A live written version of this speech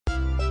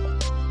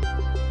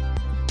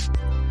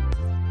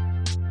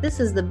This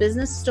is the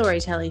Business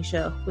Storytelling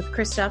Show with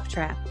Christoph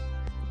Trapp.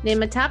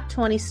 Name a top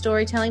 20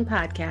 storytelling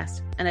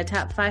podcast and a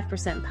top 5%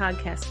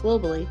 podcast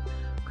globally.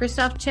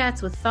 Christoph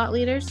chats with thought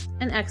leaders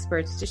and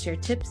experts to share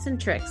tips and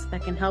tricks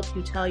that can help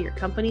you tell your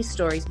company's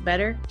stories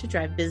better to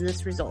drive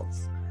business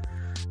results.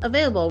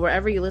 Available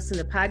wherever you listen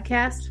to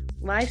podcasts,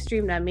 live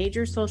streamed on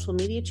major social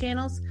media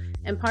channels,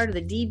 and part of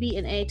the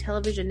DB&A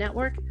television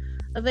network,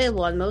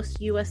 available on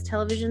most U.S.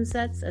 television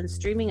sets and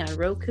streaming on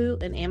Roku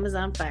and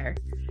Amazon Fire.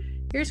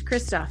 Here's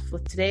Christoph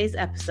with today's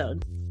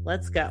episode.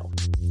 Let's go.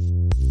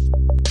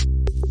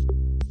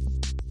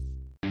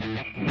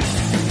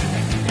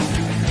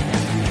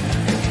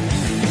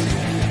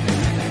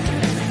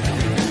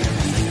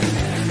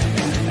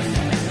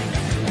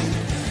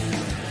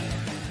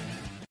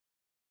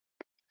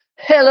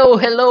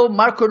 Hello,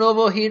 Marco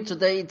Novo here.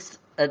 Today it's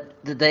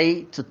the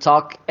day to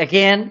talk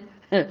again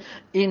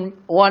in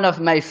one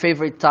of my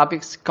favorite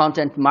topics,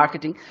 content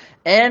marketing.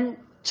 And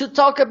to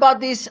talk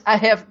about this, I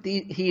have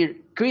here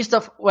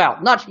Christoph. Well,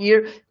 not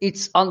here.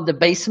 It's on the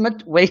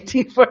basement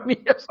waiting for me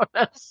for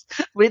us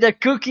with a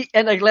cookie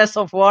and a glass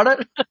of water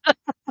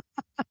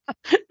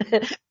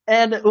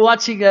and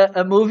watching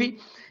a movie.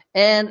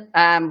 And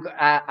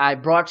I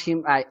brought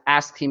him. I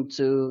asked him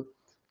to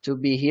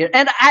be here.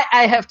 And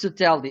I have to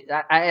tell this.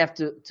 I have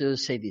to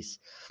say this.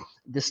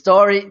 The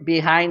story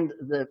behind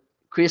the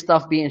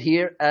Christoph being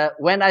here.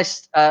 When I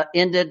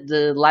ended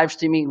the live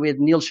streaming with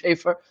Neil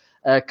Schaefer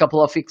a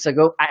couple of weeks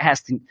ago, I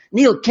asked him,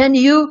 Neil, can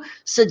you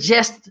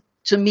suggest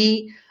to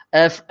me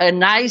a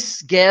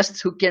nice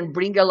guest who can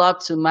bring a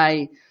lot to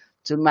my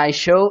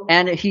show?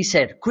 And he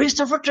said,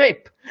 Christopher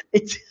Trapp.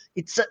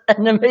 It's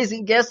an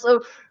amazing guest.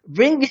 So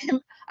bring him.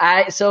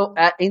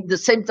 In the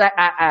same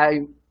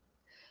time,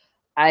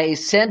 I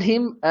sent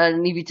him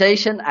an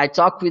invitation. I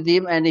talked with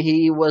him, and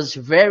he was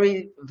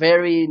very,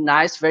 very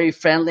nice, very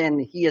friendly, and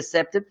he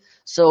accepted.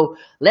 So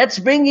let's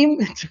bring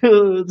him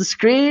to the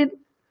screen.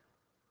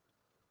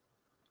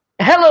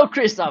 Hello,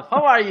 Christoph.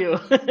 How are you?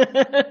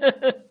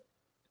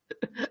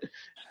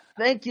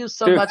 Thank you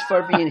so much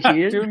for being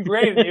here. Doing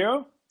great, and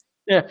you?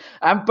 Yeah,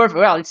 I'm perfect.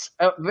 Well, it's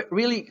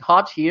really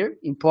hot here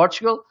in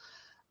Portugal.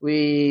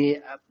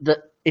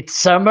 It's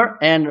summer,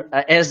 and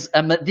as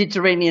a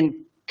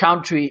Mediterranean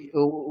country,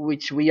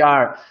 which we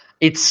are,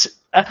 it's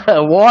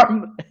a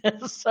warm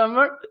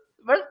summer,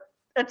 but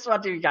that's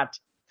what we got.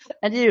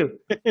 And you?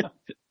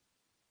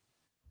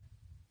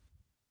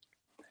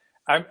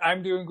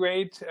 I'm doing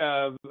great.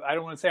 I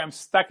don't want to say I'm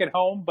stuck at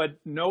home, but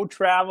no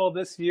travel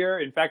this year.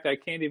 In fact, I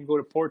can't even go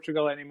to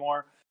Portugal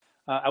anymore.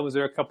 I was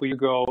there a couple years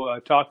ago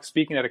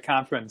speaking at a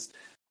conference.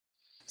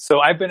 So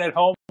I've been at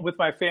home with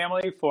my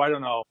family for,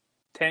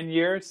 10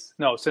 years?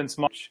 No, since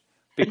March,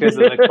 because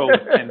of the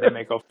COVID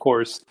pandemic, of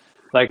course,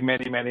 like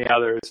many, many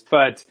others.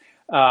 But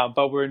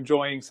we're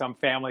enjoying some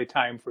family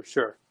time for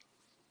sure.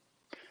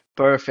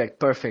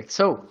 Perfect.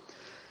 So,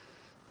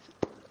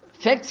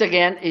 thanks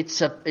again.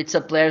 It's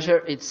a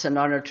pleasure. It's an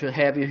honor to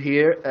have you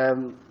here,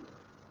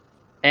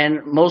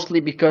 and mostly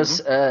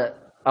because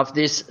of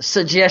this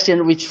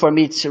suggestion, which for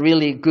me it's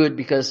really good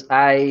because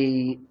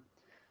I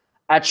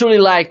truly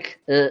like,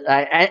 and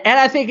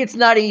I think it's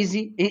not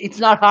easy. It's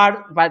not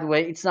hard, by the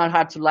way. It's not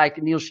hard to like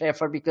Neil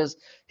Schaefer because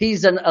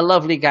he's a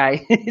lovely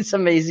guy. It's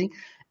amazing,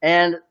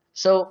 and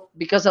so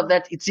because of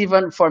that, it's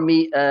even for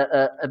me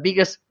a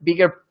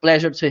bigger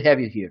pleasure to have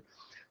you here.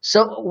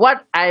 So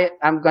what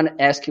I'm going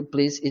to ask you,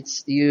 please,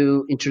 it's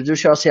you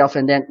introduce yourself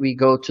and then we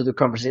go to the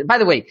conversation. By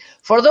the way,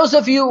 for those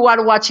of you who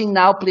are watching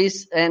now,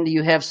 please, and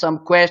you have some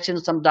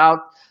questions, some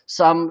doubt,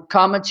 some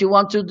comments you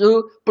want to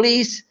do,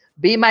 please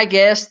be my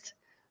guest.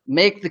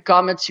 Make the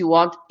comments you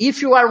want. If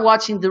you are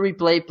watching the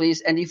replay,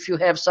 please, and if you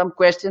have some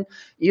question,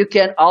 you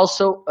can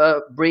also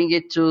bring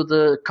it to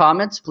the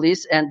comments,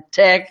 please, and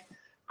tag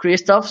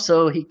Christoph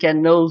so he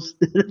can know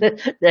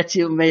that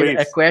you made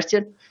a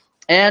question.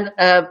 And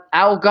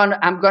I'm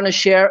gonna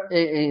share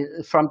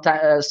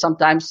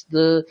sometimes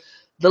the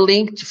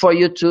link for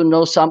you to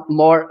know some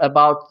more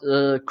about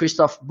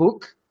Christoph's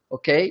book.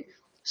 Okay,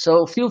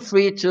 so feel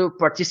free to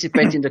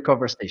participate in the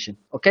conversation.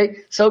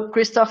 Okay, so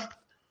Christoph,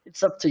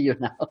 it's up to you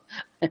now.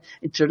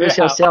 Introduce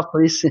yourself,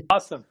 please.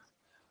 Awesome.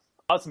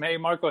 Hey,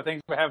 Marco,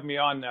 thanks for having me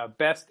on.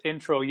 Best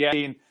intro yet,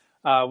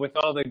 with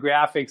all the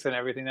graphics and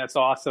everything. That's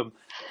awesome.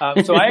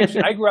 So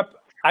I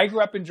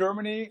grew up in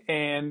Germany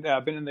and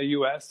been in the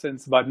U.S.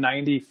 since about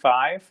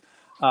 '95.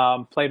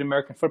 Played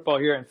American football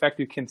here. In fact,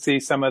 you can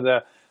see some of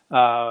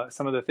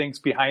the things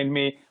behind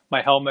me,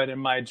 my helmet and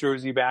my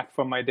jersey back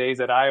from my days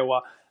at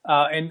Iowa.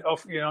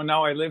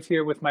 Now I live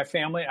here with my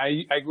family.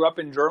 I grew up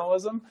in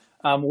journalism,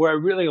 where I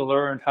really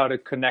learned how to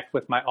connect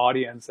with my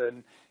audience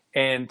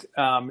and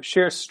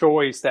share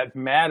stories that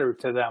matter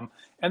to them.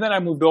 And then I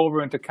moved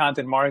over into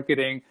content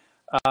marketing.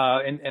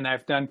 And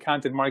I've done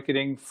content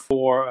marketing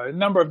for a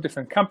number of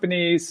different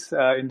companies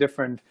in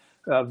different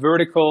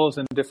verticals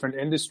and different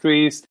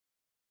industries.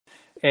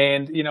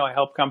 And, I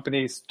help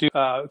companies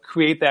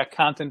create that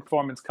content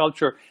performance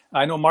culture.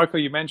 I know, Marco,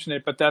 you mentioned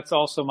it, but that's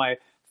also my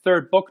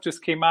third book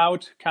just came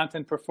out,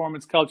 Content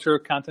Performance Culture,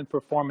 Content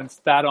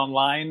Performance That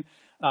Online.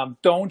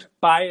 Don't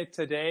buy it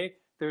today.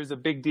 There's a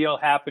big deal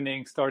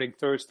happening starting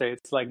Thursday.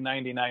 It's like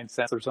 99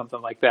 cents or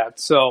something like that.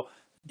 So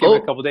give it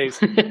a couple of days.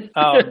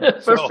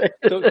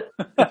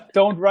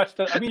 Don't rush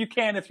to, I mean, you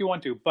can if you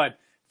want to, but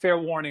fair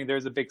warning,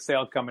 there's a big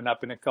sale coming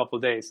up in a couple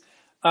of days.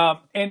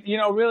 And,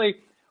 really,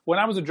 when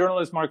I was a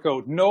journalist,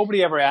 Marco,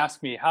 nobody ever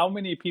asked me, how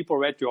many people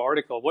read your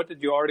article? What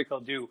did your article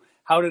do?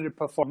 How did it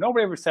perform?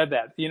 Nobody ever said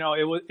that.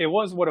 It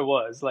was what it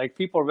was. Like,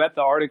 people read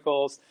the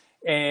articles,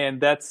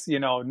 and that's,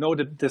 no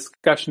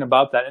discussion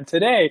about that. And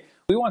today,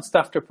 we want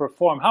stuff to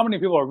perform. How many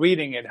people are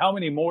reading it? How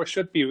many more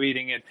should be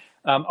reading it?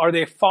 Are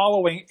they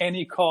following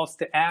any calls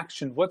to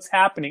action? What's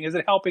happening? Is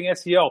it helping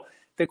SEO?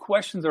 The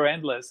questions are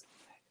endless.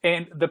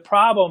 And the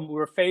problem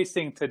we're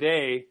facing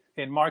today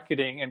in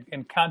marketing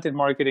and content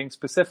marketing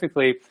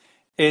specifically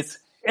is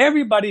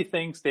everybody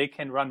thinks they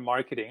can run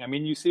marketing. I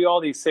mean, you see all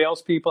these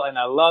salespeople, and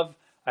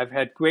I've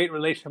had great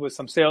relationship with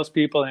some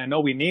salespeople, and I know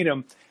we need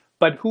them.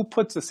 But who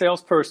puts a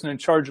salesperson in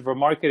charge of a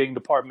marketing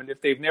department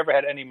if they've never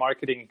had any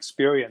marketing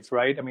experience,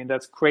 right? I mean,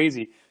 that's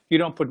crazy. You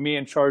don't put me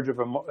in charge of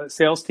a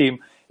sales team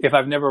if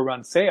I've never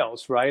run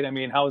sales, right? I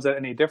mean, how is that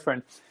any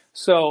different?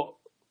 So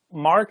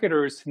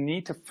marketers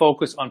need to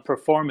focus on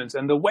performance.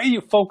 And the way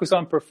you focus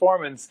on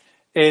performance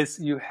is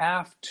you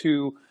have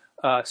to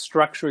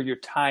structure your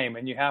time,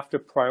 and you have to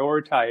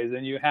prioritize,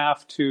 and you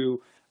have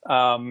to,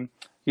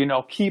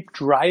 keep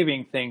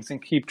driving things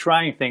and keep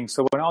trying things.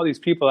 So when all these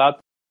people out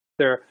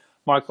there,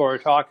 Marco, are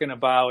talking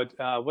about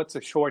what's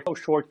no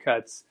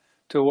shortcuts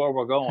to where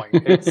we're going.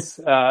 It's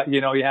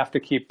you have to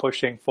keep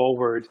pushing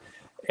forward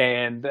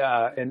and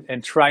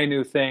try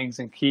new things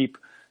and keep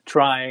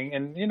trying.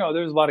 And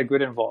there's a lot of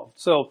good involved.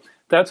 So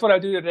that's what I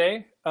do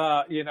today.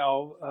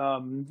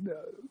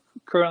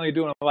 Currently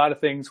doing a lot of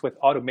things with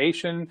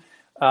automation,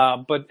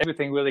 but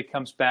everything really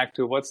comes back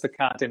to what's the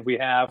content we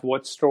have,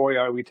 what story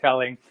are we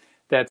telling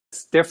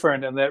that's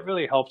different, and that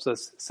really helps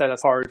us set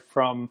us apart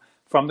from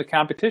the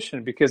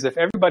competition. Because if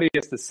everybody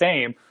is the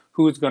same,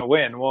 who's going to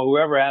win? Well,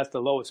 whoever has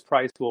the lowest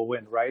price will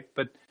win, right?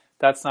 But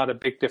that's not a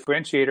big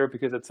differentiator,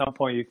 because at some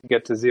point you can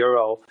get to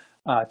zero.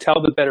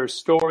 Tell the better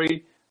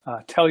story.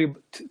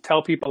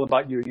 Tell people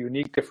about your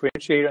unique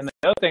differentiator. And the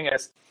other thing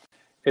is,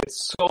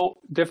 it's so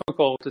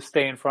difficult to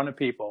stay in front of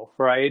people,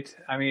 right?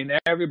 I mean,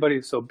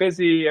 everybody's so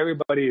busy.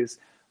 Everybody is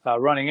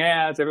running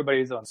ads.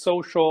 Everybody's on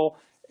social.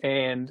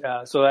 And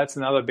so that's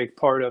another big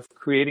part of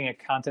creating a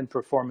content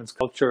performance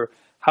culture.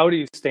 How do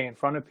you stay in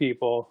front of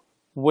people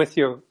with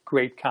your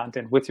great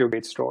content, with your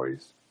great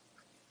stories?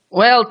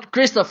 Well,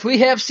 Christoph, we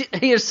have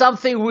here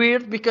something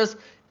weird, because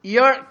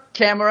your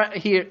camera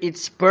here,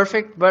 it's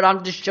perfect, but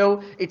on the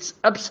show, it's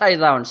upside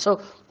down.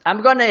 So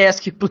I'm going to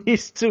ask you,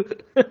 please, to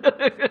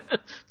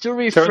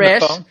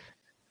refresh,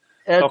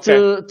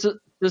 okay,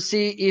 to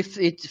see if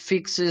it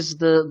fixes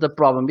the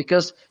problem,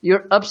 because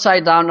you're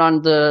upside down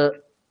on the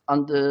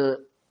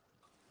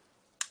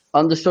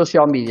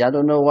social media. I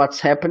don't know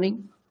what's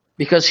happening,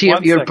 because here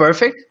you're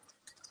perfect.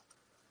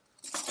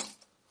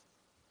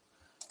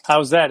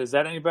 How's that? Is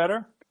that any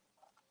better?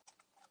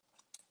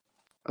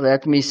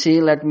 Let me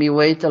see. Let me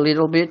wait a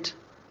little bit,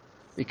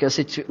 because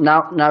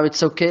now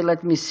it's okay.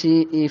 Let me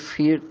see if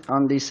here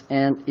on this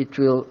end it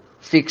will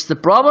fix the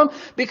problem,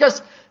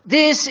 because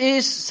this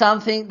is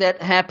something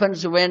that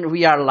happens when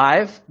we are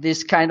live,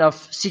 this kind of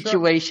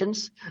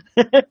situations.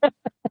 Sure.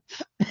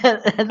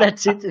 And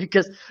that's it,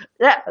 because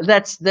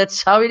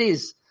that's how it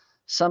is.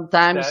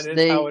 Sometimes that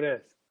is how it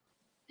is.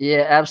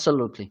 Yeah,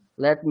 absolutely.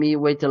 Let me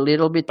wait a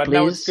little bit, but please.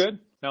 Now it's good?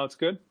 Now it's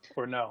good?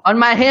 Or no? On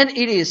my hand,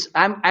 it is.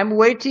 I'm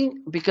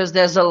waiting, because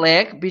there's a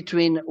lag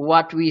between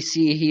what we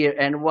see here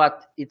and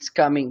what it's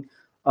coming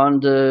on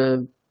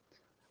the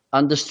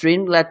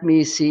stream. Let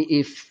me see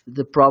if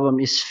the problem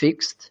is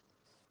fixed.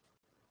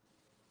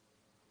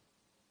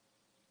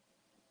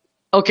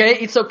 Okay,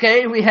 it's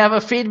okay. We have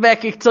a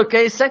feedback. It's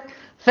okay.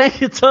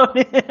 Thank you,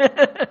 Tony.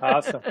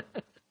 Awesome.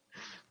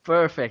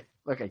 Perfect.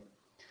 Okay.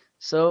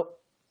 So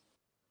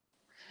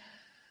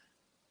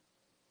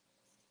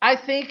I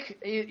think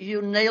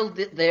you nailed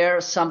it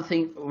there,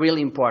 something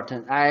really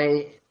important.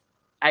 I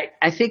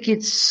think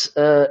it's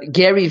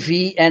Gary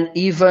Vee and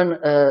even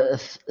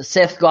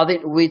Seth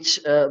Godin which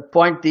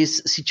point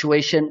this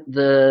situation,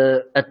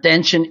 the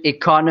attention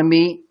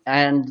economy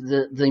and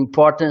the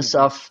importance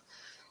of.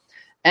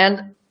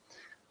 And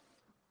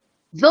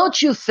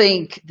don't you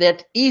think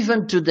that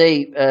even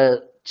today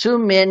too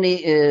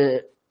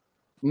many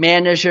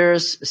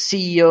managers,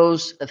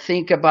 CEOs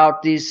think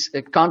about this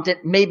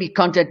content, maybe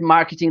content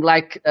marketing,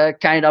 like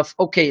kind of,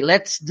 okay,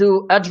 let's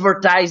do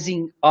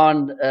advertising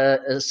on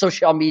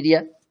social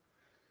media,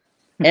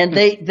 and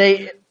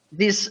they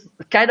this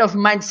kind of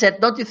mindset.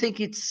 Don't you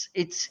think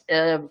it's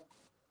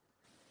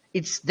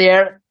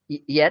there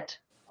yet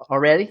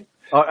already?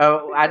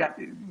 Or I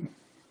don't.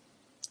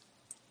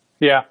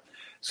 Yeah.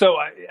 So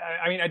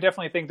I mean, I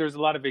definitely think there's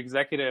a lot of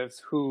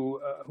executives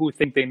who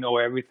think they know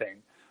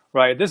everything.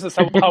 Right. This is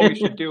how we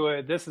should do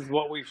it. This is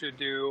what we should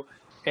do.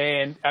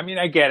 And I mean,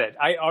 I get it.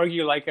 I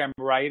argue like I'm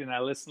right, and I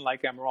listen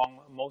like I'm wrong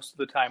most of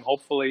the time,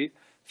 hopefully,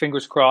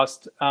 fingers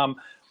crossed.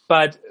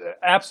 But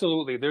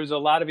absolutely, there's a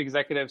lot of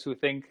executives who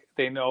think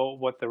they know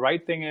what the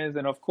right thing is.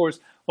 And of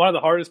course, one of the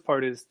hardest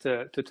part is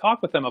to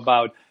talk with them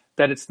about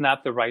that it's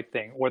not the right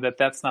thing, or that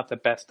that's not the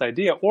best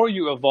idea, or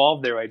you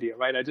evolve their idea,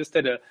 right? I just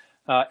did a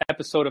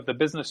episode of the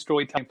Business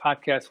Storytelling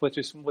Podcast, which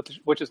is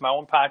my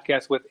own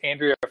podcast with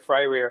Andrea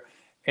Freirear,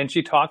 and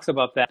she talks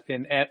about that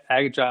in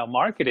Agile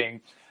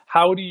Marketing.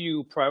 How do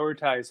you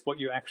prioritize what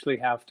you actually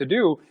have to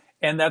do?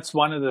 And that's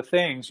one of the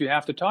things you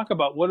have to talk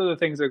about. What are the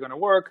things that are going to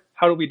work?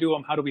 How do we do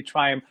them? How do we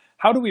try them?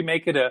 How do we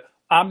make it a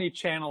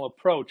omni-channel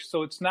approach?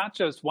 So it's not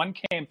just one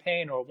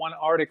campaign or one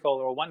article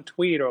or one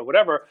tweet or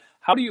whatever.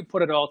 How do you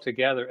put it all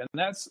together? And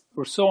that's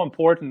so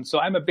important. So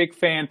I'm a big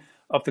fan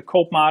of the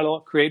COPE model,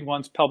 create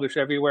once, publish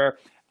everywhere.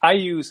 I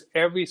use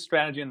every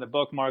strategy in the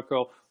book,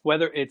 Marco,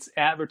 whether it's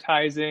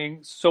advertising,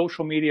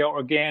 social media,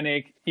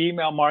 organic,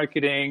 email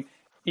marketing,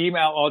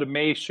 email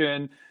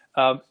automation.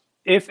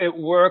 If it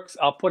works,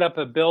 I'll put up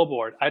a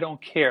billboard. I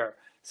don't care.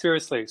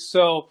 Seriously.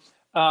 So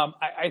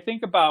I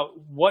think about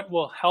what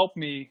will help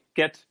me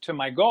get to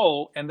my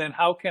goal, and then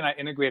how can I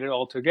integrate it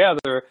all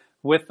together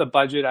with the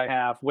budget I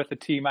have, with the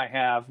team I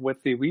have,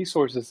 with the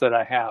resources that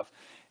I have.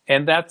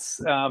 And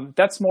that's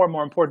more and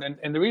more important.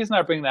 And the reason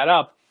I bring that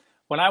up,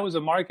 when I was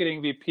a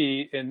marketing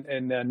VP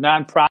in a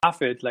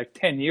nonprofit like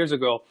 10 years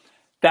ago,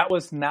 that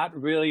was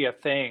not really a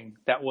thing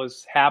that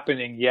was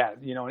happening yet.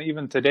 And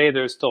even today,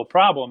 there's still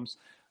problems,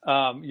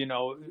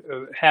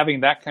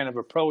 having that kind of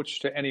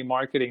approach to any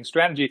marketing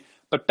strategy.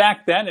 But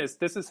back then,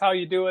 this is how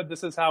you do it.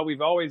 This is how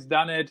we've always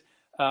done it.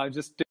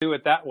 Just do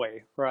it that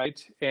way,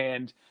 right?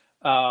 And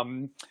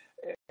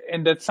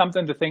that's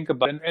something to think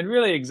about. And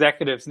really,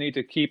 executives need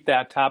to keep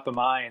that top of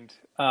mind,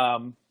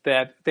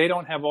 that they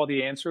don't have all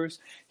the answers.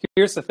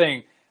 Here's the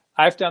thing.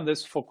 I've done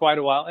this for quite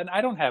a while, and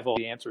I don't have all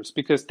the answers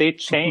because they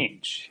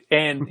change.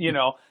 And,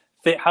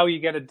 how you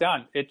get it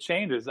done, it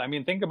changes. I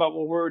mean, think about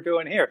what we're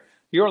doing here.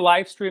 You're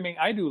live streaming.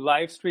 I do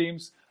live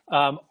streams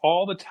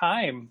all the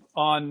time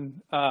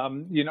on,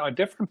 a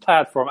different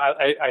platform.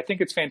 I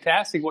think it's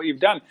fantastic what you've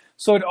done.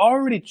 So it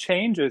already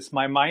changes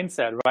my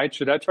mindset, right?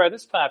 Should I try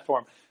this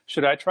platform?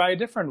 Should I try a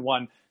different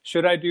one?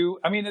 Should I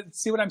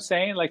see what I'm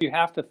saying? Like, you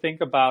have to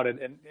think about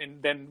it.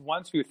 And then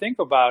once you think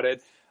about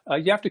it,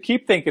 you have to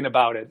keep thinking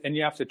about it, and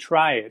you have to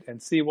try it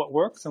and see what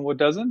works and what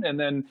doesn't, and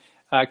then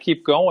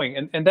keep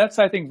going. And that's,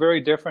 I think,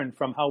 very different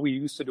from how we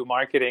used to do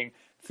marketing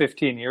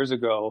 15 years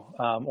ago,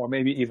 or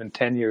maybe even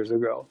 10 years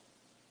ago.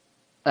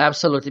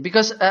 Absolutely.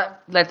 Because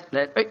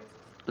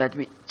let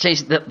me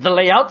change the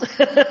layout.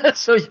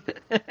 So,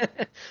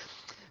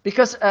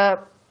 because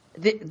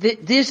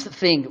this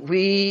thing,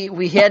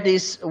 we had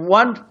this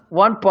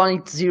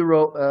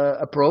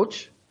 1.0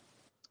 approach,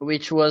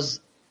 which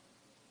was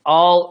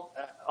all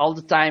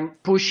the time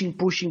pushing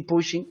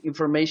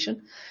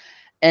information,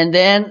 and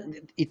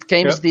then it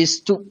came this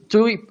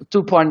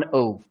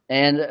 2.0,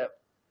 and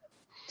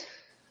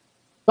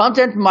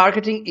content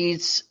marketing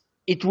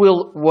it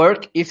will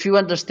work if you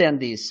understand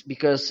this,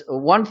 because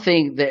one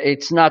thing that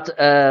it's not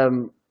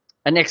an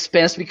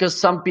expense, because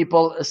some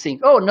people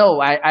think, oh no,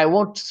 I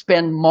won't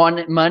spend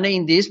money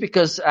in this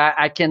because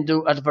I can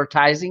do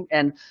advertising.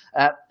 And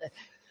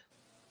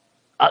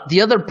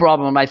the other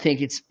problem, I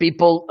think, it's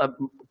people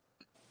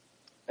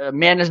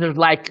managers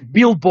like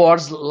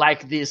billboards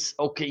like this,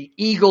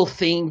 Eagle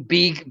thing,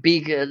 big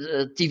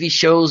TV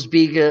shows,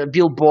 big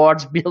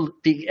billboards, big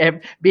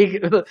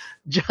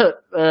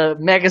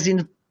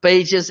magazine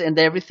pages and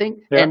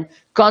everything. Yeah. And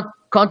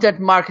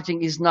content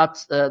marketing is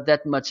not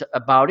that much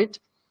about it.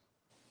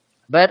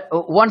 But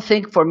one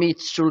thing for me,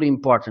 it's truly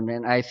important,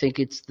 and I think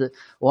it's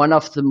one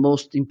of the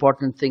most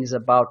important things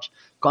about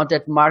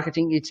content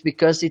marketing. It's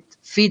because it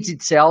feeds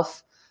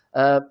itself,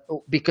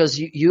 because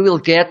you will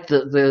get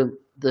the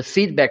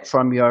feedback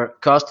from your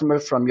customer,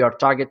 from your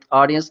target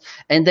audience,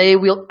 and they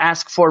will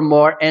ask for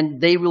more, and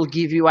they will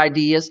give you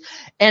ideas.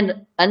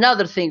 And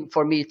another thing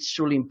for me, it's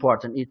truly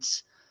important.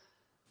 It's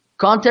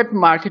content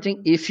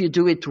marketing, if you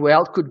do it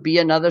well, could be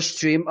another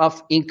stream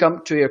of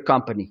income to your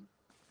company.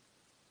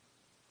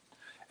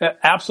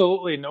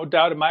 Absolutely, no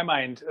doubt in my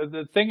mind.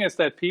 The thing is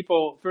that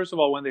people, first of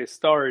all, when they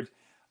start,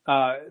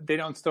 they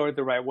don't start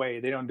the right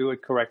way. They don't do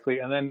it correctly.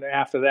 And then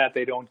after that,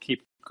 they don't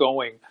keep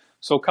going.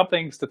 So a couple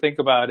things to think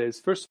about is,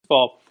 first of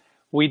all,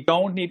 we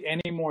don't need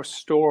any more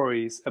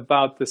stories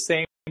about the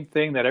same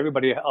thing that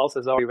everybody else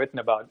has already written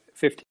about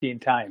 15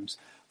 times.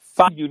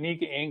 Find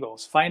unique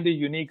angles, find a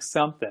unique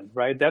something,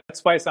 right?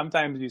 That's why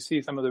sometimes you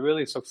see some of the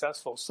really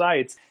successful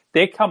sites,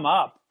 they come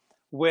up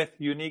with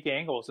unique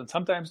angles, and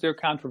sometimes they're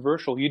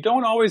controversial. You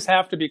don't always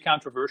have to be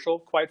controversial,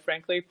 quite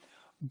frankly,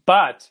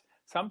 but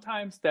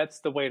sometimes that's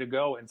the way to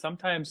go, and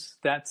sometimes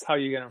that's how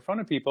you get in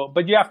front of people,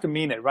 but you have to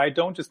mean it, right?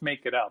 Don't just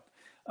make it up.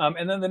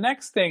 And then the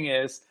next thing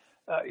is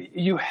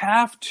you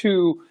have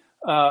to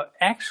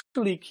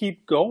actually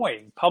keep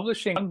going.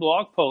 Publishing one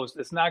blog post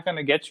is not going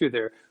to get you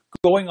there.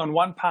 Going on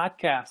one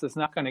podcast is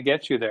not going to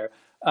get you there.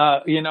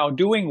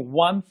 Doing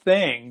one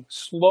thing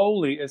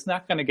slowly is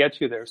not going to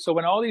get you there. So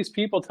when all these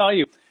people tell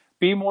you,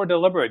 be more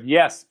deliberate,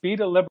 yes, be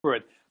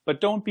deliberate, but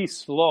don't be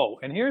slow.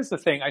 And here's the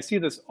thing, I see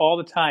this all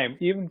the time.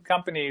 Even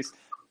companies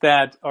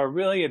that are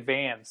really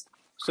advanced.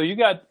 So you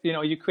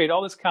create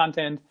all this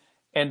content,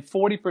 and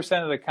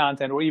 40% of the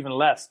content, or even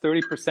less,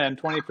 30%,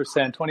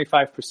 20%,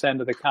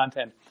 25% of the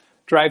content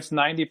drives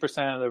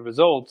 90% of the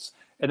results.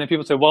 And then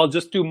people say, well,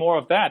 just do more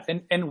of that.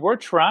 And we're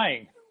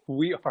trying.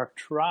 We are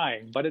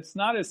trying. But it's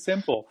not as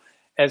simple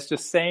as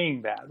just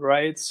saying that,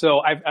 right?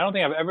 So I don't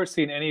think I've ever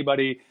seen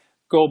anybody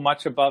go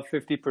much above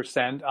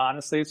 50%,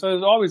 honestly. So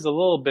there's always a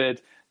little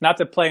bit, not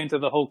to play into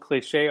the whole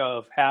cliche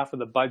of half of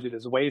the budget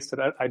is wasted.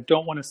 I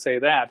don't want to say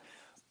that.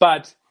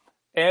 But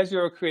as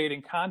you're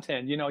creating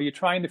content, you're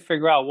trying to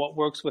figure out what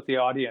works with the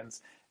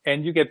audience,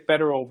 and you get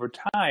better over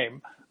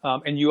time.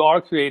 And you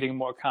are creating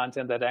more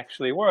content that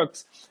actually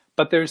works.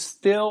 But there's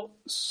still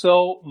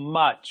so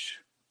much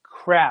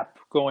crap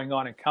going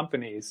on in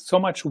companies, so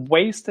much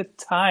wasted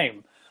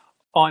time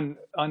on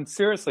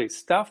seriously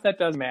stuff that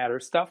doesn't matter,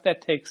 stuff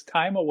that takes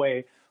time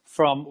away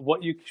from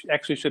what you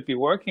actually should be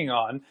working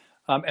on.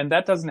 And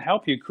that doesn't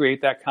help you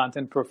create that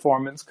content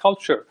performance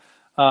culture.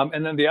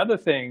 And then the other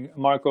thing,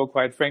 Marco,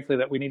 quite frankly,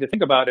 that we need to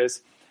think about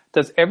is,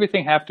 does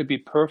everything have to be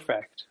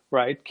perfect,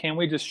 right? Can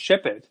we just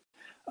ship it?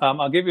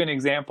 I'll give you an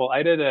example.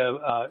 I did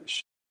a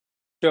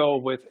show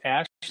with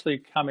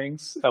Ashley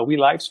Cummings. We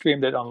live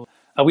streamed it on,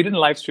 we didn't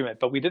live stream it,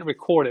 but we did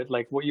record it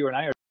like what you and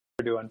I are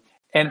doing.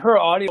 And her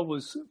audio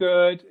was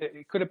good.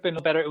 It could have been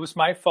better. It was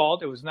my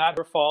fault. It was not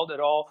her fault at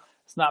all.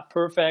 It's not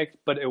perfect,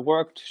 but it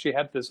worked. She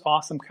had this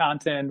awesome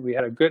content. We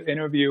had a good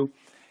interview.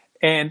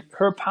 And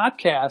her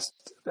podcast,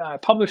 I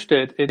published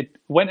it. It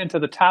went into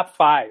the top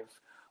 5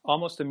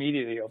 almost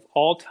immediately of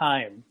all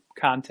time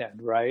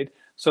content, right?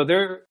 So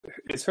there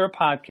is her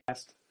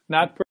podcast,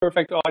 not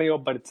perfect audio,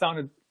 but it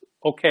sounded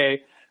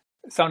okay.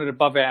 It sounded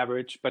above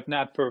average, but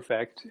not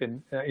perfect,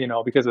 and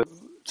because of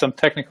some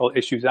technical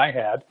issues I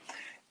had.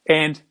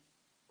 And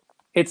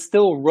it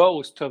still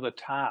rose to the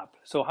top.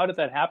 So how did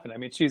that happen? I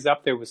mean, she's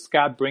up there with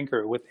Scott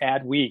Brinker, with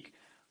Adweek,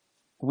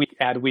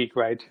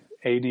 right?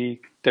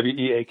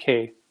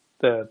 ADWEAK,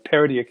 the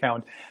parody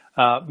account,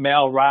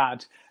 Mal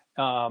Rott,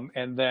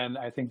 and then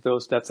I think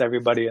that's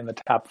everybody in the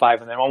top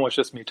 5, and then almost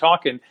just me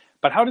talking.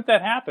 But how did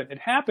that happen? It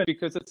happened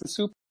because it's a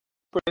super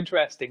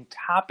interesting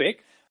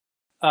topic,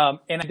 and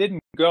I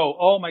didn't go,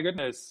 oh my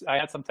goodness, I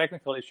had some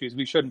technical issues,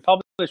 we shouldn't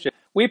publish it.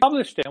 We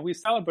published it, and we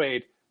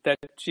celebrate that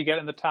she got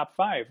in the top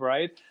 5,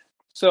 right?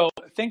 So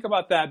think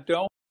about that.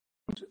 Don't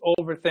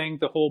overthink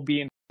the whole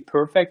being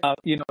perfect.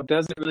 It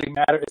doesn't really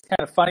matter. It's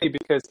kind of funny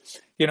because,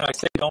 I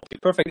say don't be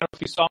perfect. I don't know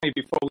if you saw me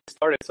before we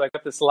started. So I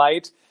got this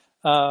light.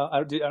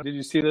 Did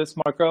you see this,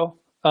 Marco?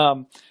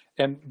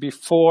 And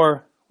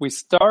before we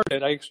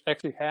started, I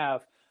actually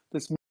have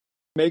this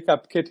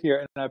makeup kit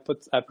here, and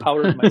I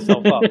powdered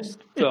myself up.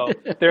 So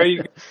there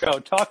you go.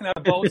 Talking out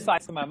of both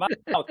sides of my mouth.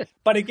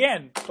 But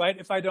again, right,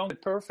 if I don't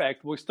get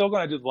perfect, we're still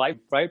going to do live,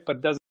 right? But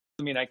it doesn't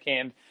mean I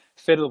can't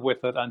fiddle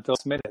with it until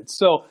it's submitted.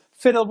 So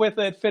fiddle with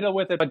it,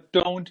 but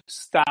don't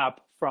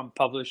stop from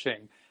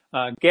publishing.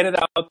 Get it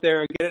out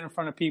there, get it in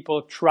front of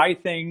people, try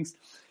things.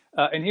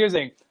 And here's the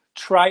thing,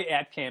 try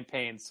ad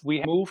campaigns.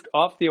 We moved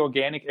off the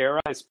organic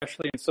era,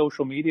 especially in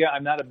social media.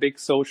 I'm not a big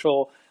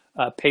social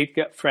paid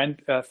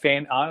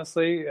fan,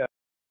 honestly.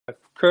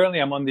 Currently,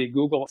 I'm on the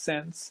Google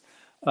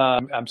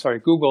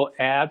Google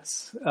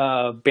Ads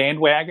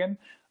bandwagon.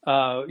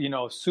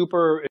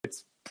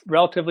 It's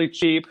relatively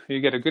cheap. You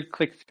get a good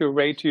click-through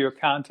rate to your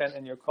content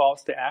and your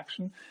calls to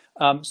action.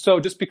 So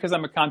just because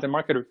I'm a content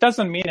marketer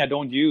doesn't mean I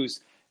don't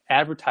use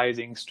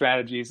advertising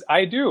strategies.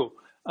 I do,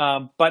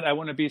 but I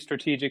want to be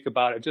strategic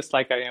about it, just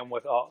like I am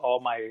with all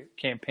my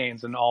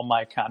campaigns and all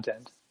my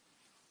content.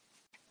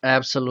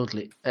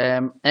 Absolutely.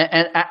 And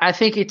I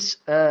think it's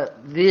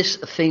this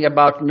thing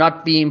about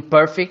not being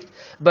perfect,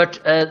 but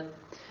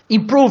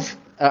improve,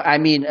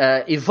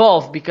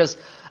 evolve, because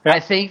I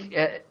think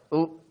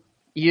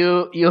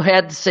you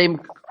had the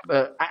same,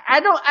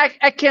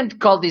 I can't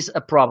call this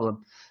a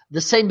problem. The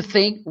same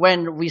thing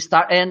when we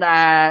start, and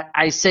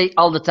I say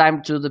all the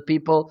time to the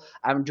people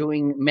I'm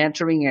doing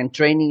mentoring and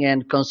training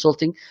and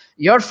consulting,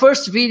 your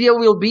first video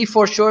will be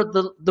for sure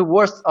the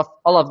worst of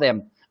all of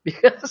them,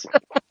 because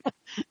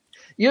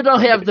you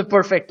don't have the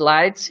perfect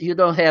lights, you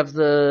don't have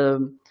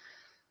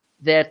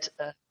that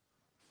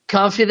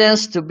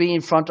confidence to be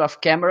in front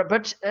of camera,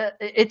 but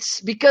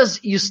it's because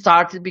you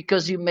started,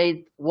 because you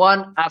made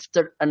one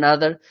after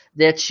another,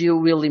 that you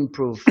will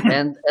improve.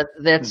 And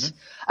that's,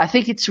 I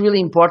think it's really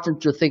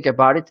important to think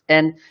about it.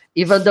 And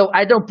even though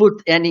I don't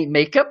put any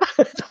makeup,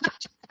 I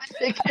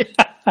think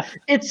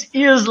it's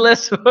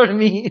useless for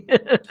me.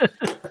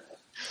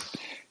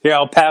 Yeah,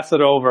 I'll pass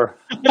it over.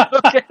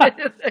 Okay.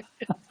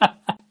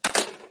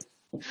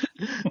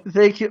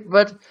 Thank you.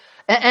 But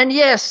and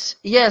yes,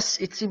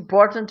 it's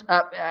important,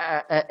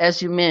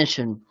 as you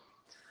mentioned.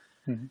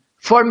 Mm-hmm.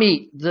 For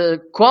me,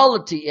 the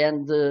quality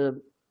and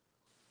the,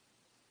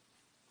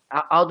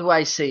 how do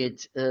I say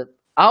it?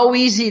 How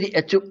easy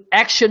to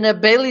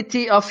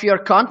actionability of your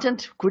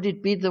content, could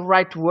it be the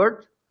right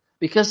word?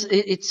 Because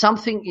it's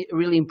something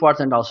really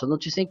important also,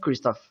 don't you think,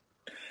 Christoph?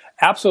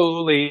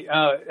 Absolutely.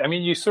 I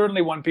mean, you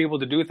certainly want people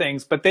to do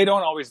things, but they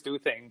don't always do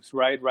things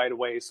right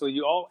away. So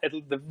you all, at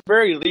the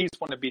very least,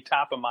 want to be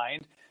top of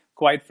mind,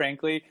 quite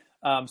frankly.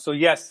 So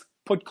yes,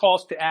 put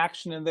calls to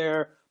action in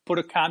there, put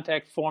a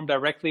contact form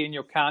directly in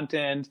your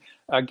content,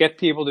 get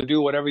people to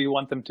do whatever you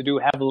want them to do,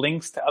 have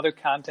links to other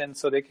content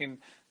so they can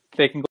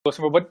go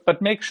somewhere,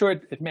 but make sure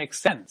it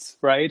makes sense,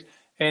 right?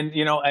 And,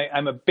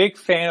 I'm a big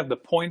fan of the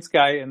Points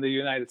Guy in the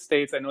United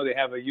States. I know they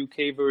have a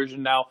UK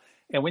version now.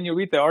 And when you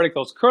read the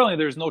articles, currently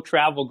there's no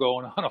travel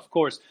going on, of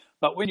course,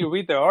 but when you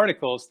read their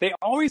articles, they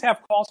always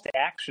have calls to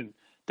action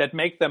that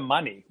make them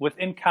money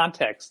within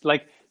context.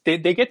 Like they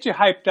get you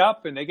hyped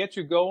up and they get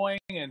you going,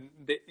 and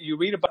you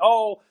read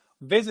about,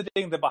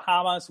 visiting the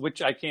Bahamas,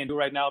 which I can't do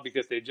right now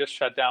because they just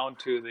shut down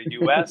to the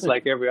US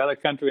like every other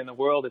country in the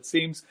world, it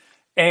seems.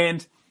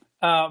 And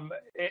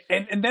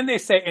then they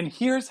say, and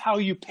here's how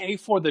you pay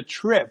for the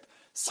trip.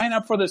 Sign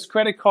up for this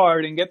credit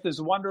card and get this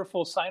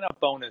wonderful sign up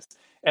bonus.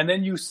 And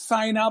then you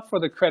sign up for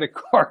the credit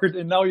card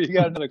and now you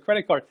got another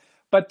credit card.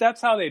 But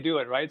that's how they do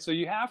it, right? So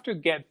you have to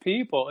get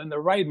people in the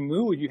right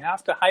mood. You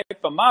have to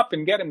hype them up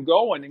and get them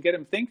going and get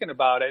them thinking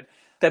about it,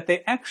 that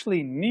they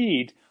actually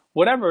need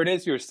whatever it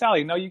is you're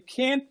selling. Now, you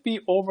can't be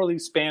overly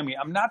spammy.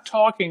 I'm not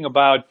talking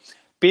about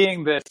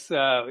being this,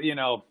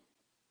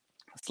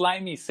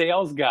 slimy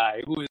sales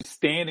guy who is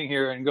standing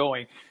here and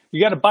going,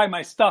 you got to buy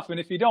my stuff.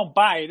 And if you don't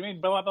buy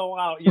it, blah, blah,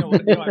 blah,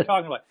 what I'm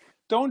talking about.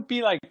 Don't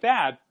be like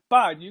that,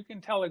 but you can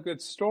tell a good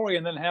story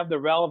and then have the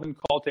relevant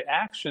call to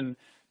action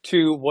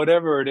to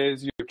whatever it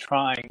is you're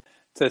trying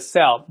to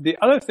sell. The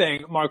other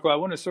thing, Marco, I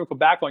want to circle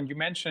back on, you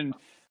mentioned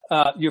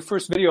your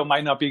first video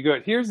might not be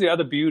good. Here's the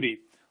other beauty.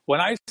 When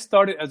I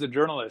started as a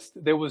journalist,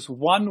 there was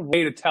one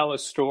way to tell a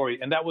story,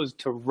 and that was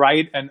to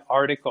write an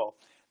article.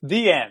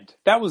 The end.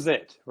 That was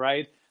it,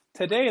 right?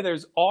 Today,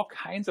 there's all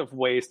kinds of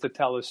ways to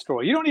tell a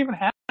story. You don't even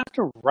have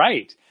to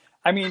write.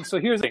 I mean,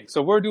 so here's the thing.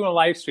 So we're doing a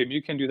live stream.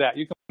 You can do that.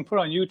 You can put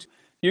on YouTube.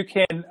 You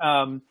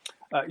can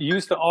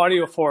use the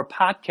audio for a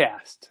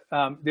podcast.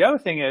 The other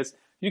thing is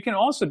you can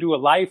also do a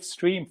live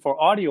stream for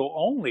audio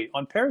only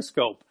on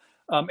Periscope.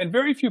 And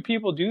very few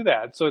people do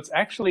that. So it's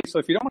actually, so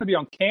if you don't want to be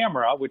on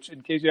camera, which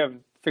in case you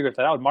haven't figured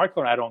that out, Marco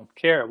and I don't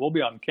care. We'll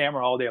be on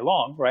camera all day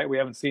long, right? We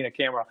haven't seen a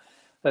camera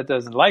that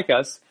doesn't like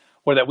us,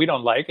 or that we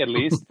don't like at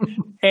least.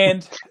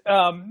 And,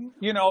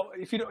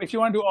 if you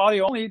want to do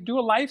audio only, do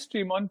a live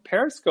stream on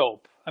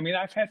Periscope. I mean,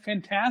 I've had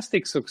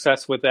fantastic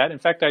success with that. In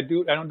fact, I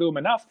don't do them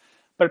enough,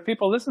 but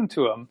people listen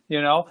to them,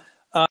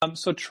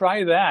 So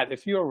try that.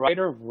 If you're a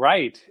writer,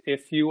 write.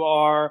 If you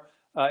are,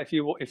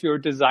 if you're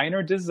a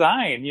designer,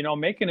 design,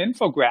 make an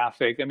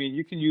infographic. I mean,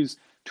 you can use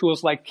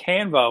tools like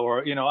Canva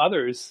or,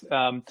 others.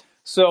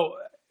 So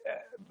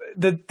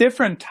the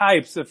different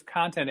types of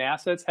content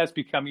assets has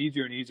become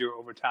easier and easier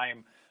over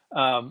time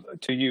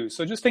to use.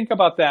 So just think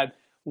about that.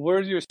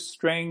 Where's your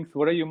strength?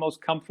 What are you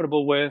most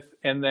comfortable with?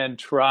 And then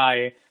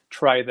try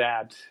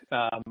that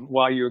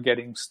while you're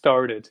getting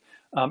started.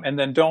 And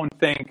then don't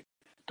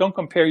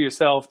compare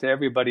yourself to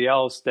everybody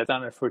else that's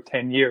done it for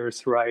 10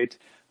 years, right?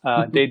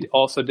 They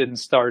also didn't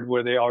start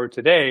where they are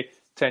today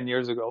 10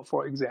 years ago,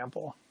 for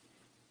example.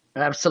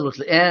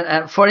 Absolutely.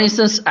 And for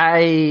instance,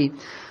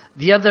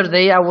 the other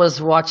day I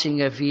was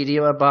watching a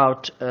video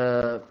about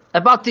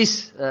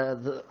this,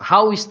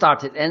 how we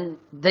started, and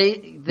they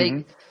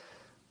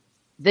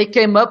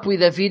came up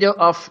with a video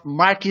of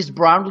Marcus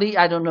Brownlee.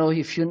 I don't know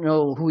if you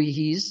know who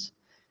he is.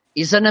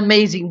 He's an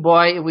amazing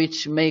boy,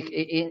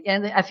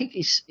 and I think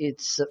he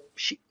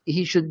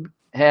should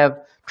have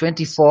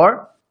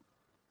 24,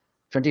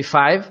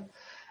 25,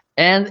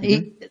 and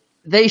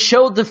they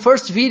showed the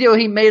first video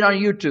he made on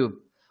YouTube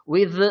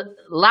with the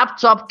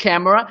laptop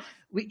camera.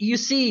 You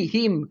see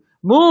him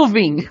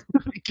moving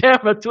the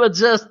camera to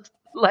adjust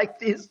like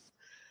this.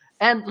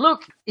 And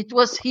look, it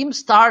was him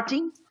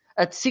starting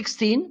at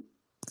 16,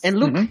 and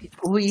look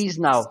who he is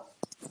now.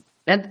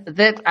 And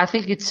that, I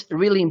think it's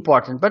really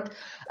important. But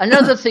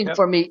another thing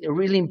for me,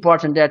 really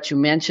important that you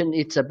mentioned,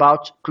 it's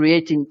about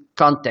creating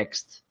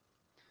context,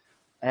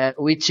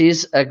 which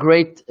is a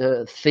great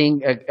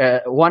thing.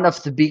 One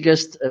of the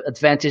biggest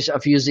advantage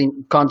of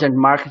using content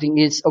marketing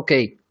is,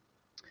 okay,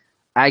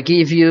 I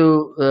give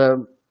you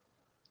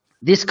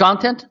this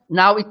content.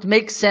 Now it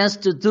makes sense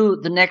to do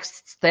the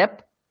next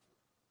step.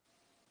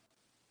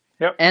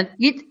 Yep. And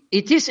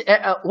it is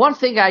one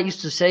thing I like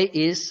to say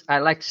is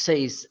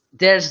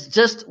there's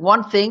just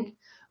one thing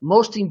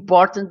most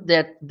important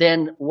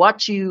than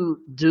what you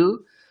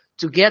do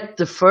to get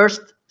the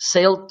first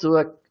sale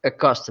to a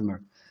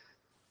customer.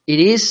 It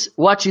is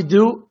what you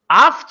do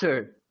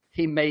after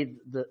he made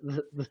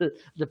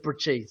the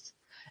purchase.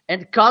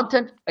 And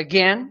content,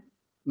 again,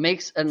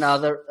 makes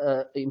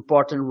another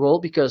important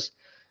role, because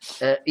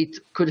it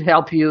could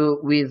help you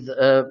with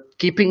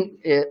keeping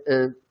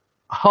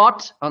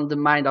hot on the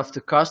mind of the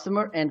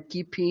customer and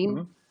keep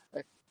him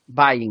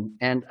buying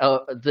and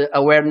the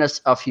awareness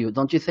of you.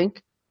 Don't you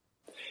think?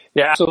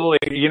 Yeah, absolutely.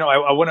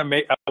 I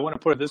want to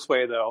put it this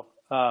way though.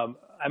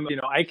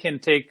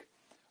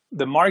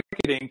 The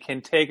marketing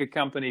can take a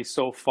company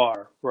so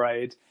far,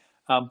 right?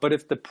 But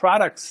if the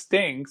product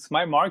stinks,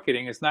 my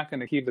marketing is not going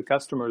to keep the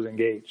customers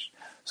engaged.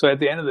 So at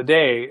the end of the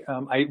day,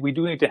 we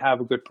do need to have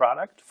a good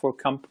product for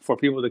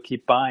people to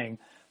keep buying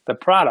the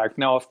product.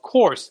 Now, of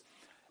course,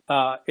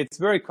 it's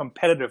very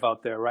competitive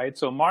out there, right?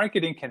 So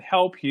marketing can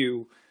help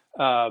you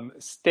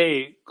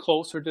stay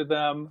closer to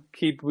them,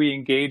 keep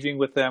re-engaging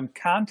with them.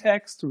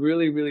 Context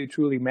really, really,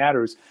 truly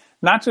matters,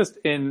 not just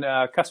in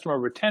customer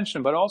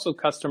retention, but also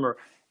customer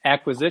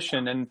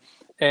acquisition.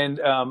 And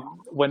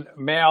when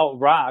Mal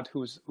Roth,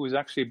 who's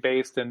actually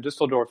based in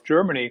Düsseldorf,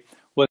 Germany,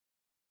 was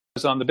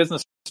on the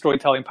Business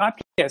Storytelling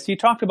podcast, he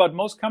talked about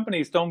most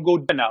companies don't go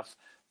deep enough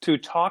to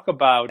talk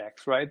about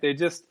X, right?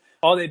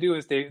 All they do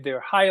is they're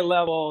high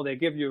level, they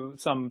give you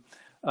some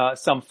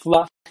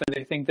fluff, and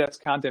they think that's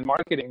content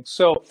marketing.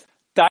 So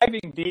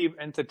diving deep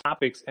into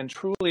topics and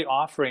truly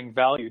offering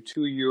value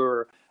to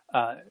your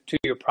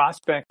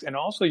prospects and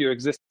also your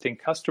existing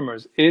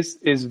customers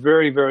is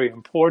very, very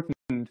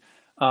important.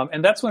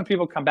 And that's when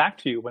people come back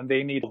to you when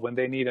they need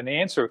an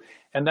answer.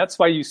 And that's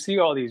why you see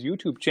all these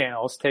YouTube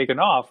channels taken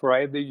off,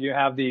 right? You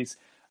have these.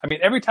 I mean,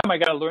 every time I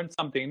got to learn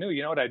something new,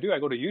 you know what I do? I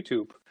go to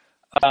YouTube,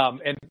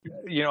 and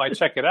I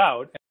check it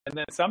out. And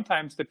then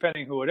sometimes,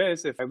 depending who it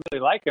is, if I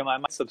really like him, I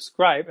might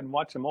subscribe and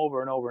watch them over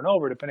and over and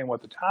over, depending on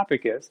what the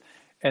topic is.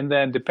 And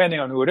then, depending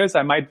on who it is,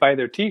 I might buy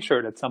their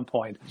T-shirt at some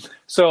point.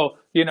 So,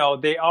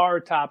 they are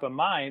top of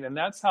mind, and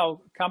that's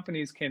how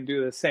companies can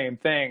do the same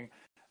thing.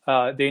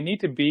 They need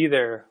to be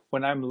there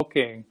when I'm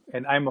looking,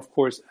 and I'm, of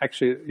course,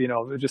 actually,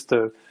 just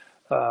a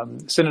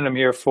synonym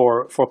here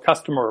for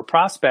customer or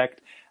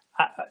prospect.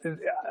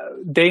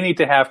 They need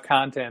to have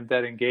content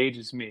that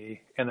engages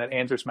me and that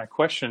answers my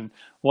question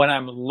when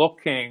I'm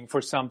looking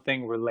for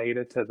something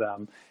related to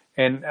them.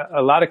 And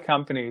a lot of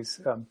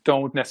companies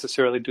don't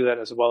necessarily do that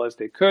as well as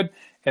they could.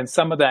 And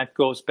some of that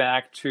goes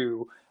back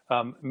to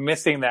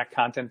missing that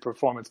content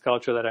performance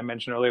culture that I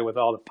mentioned earlier with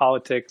all the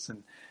politics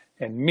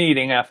and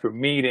meeting after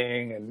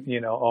meeting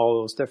and,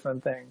 all those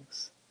different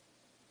things.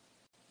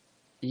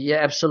 Yeah,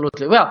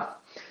 absolutely. Well,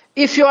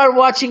 if you are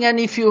watching and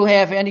if you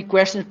have any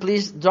questions,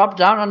 please drop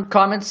down on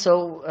comments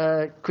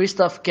so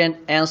Christoph can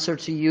answer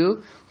to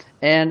you.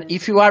 And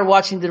if you are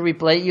watching the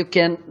replay, you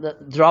can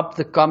drop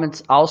the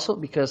comments also,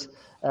 because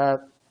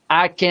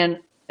I can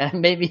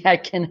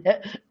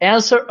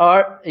answer,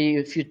 or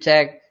if you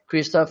tag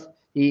Christoph,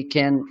 he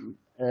can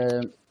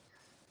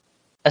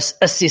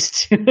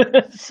assist.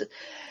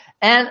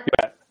 And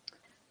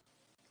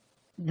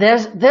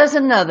there's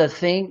another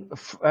thing,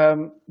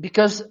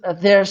 because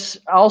there's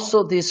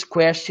also this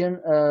question,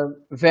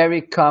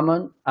 very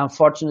common,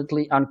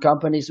 unfortunately, on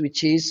companies,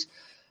 which is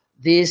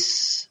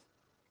this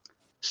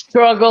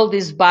struggle,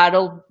 this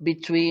battle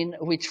between,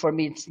 which for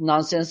me it's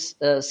nonsense,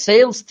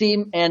 sales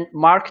team and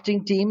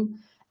marketing team,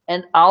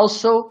 and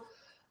also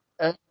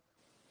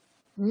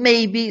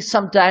maybe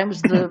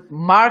sometimes the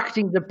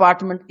marketing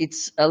department,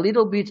 it's a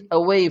little bit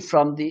away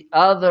from the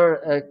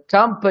other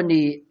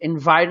company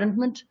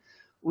environment,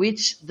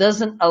 which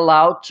doesn't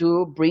allow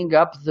to bring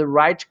up the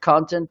right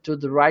content to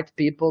the right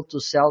people to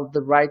sell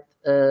the right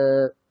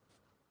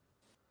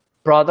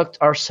product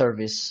or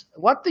service.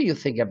 What do you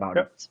think about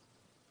it?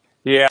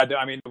 Yeah,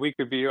 I mean, we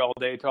could be here all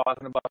day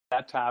talking about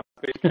that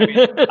topic. I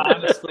mean,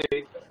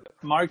 honestly,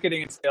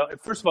 marketing and sales,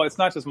 first of all, it's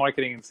not just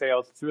marketing and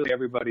sales, it's really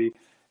everybody.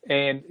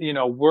 And,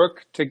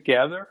 work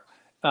together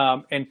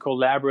and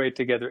collaborate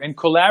together. And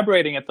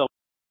collaborating at the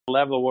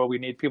level where we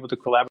need people to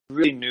collaborate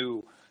really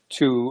new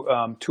to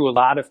a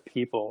lot of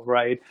people,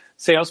 right?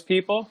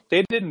 Salespeople,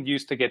 they didn't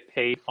used to get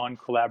paid on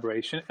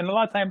collaboration, and a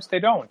lot of times they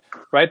don't,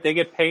 right? They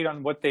get paid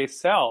on what they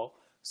sell.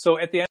 So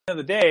at the end of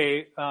the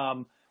day,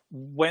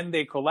 when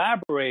they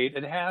collaborate,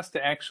 it has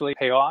to actually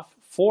pay off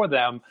for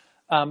them.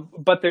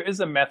 But there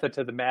is a method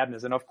to the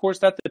madness. And of course,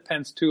 that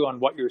depends too on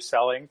what you're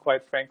selling,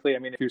 quite frankly. I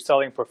mean, if you're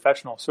selling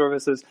professional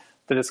services,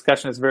 the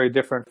discussion is very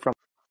different from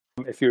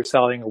if you're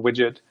selling a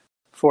widget,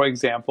 for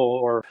example,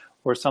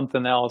 or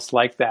something else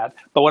like that.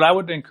 But what I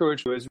would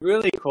encourage you is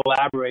really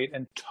collaborate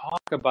and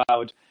talk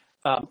about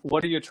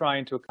what are you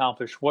trying to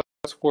accomplish,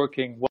 what's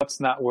working, what's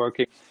not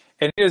working.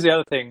 And here's the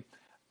other thing.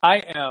 I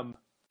am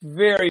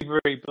very,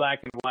 very black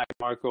and white,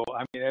 Marco.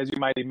 I mean, as you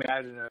might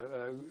imagine,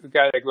 a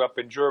guy that grew up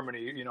in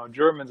Germany,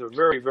 Germans are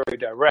very, very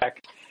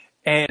direct.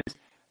 And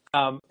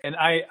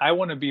I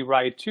want to be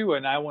right too,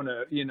 and I want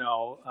to,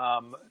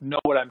 know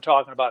what I'm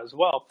talking about as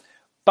well.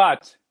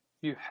 But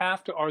you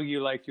have to argue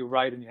like you're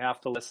right, and you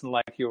have to listen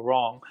like you're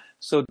wrong.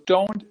 So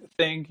don't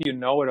think you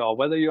know it all.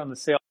 Whether you're on the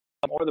sales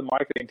team or the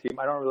marketing team,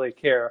 I don't really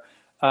care.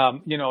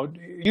 You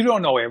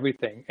don't know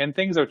everything, and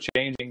things are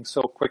changing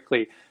so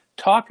quickly.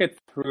 Talk it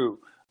through.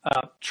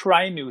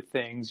 Try new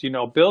things.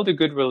 Build a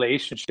good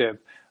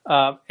relationship,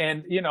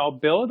 and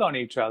build on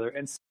each other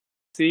and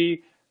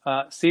see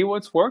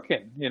what's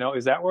working.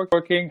 Is that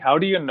working? How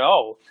do you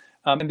know?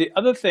 And the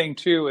other thing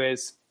too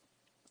is,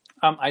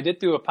 I did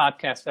do a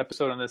podcast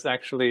episode on this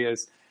actually,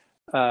 is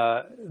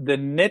the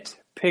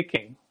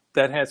nitpicking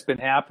that has been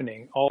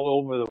happening all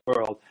over the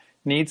world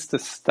needs to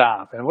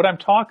stop. And what I'm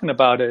talking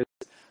about is,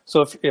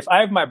 so if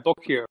I have my book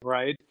here,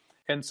 right?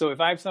 And so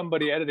if I have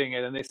somebody editing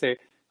it and they say,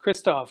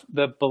 Christoph,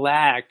 the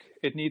black,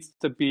 it needs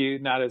to be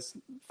not as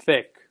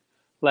thick.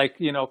 Like,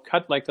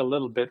 cut like a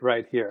little bit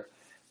right here.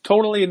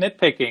 Totally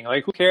nitpicking.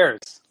 Like, who cares?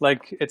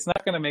 Like, it's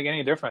not going to make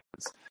any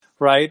difference,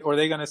 right? Or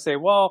they're going to say,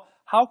 well,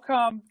 how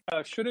come,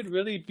 should it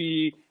really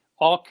be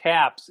all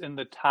caps in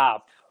the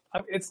top?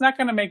 It's not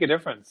going to make a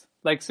difference.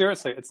 Like,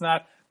 seriously,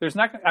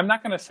 I'm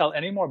not going to sell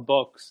any more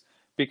books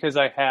because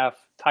I have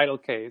title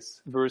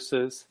case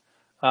versus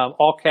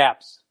all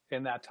caps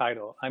in that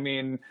title. I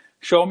mean,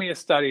 show me a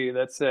study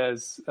that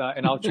says,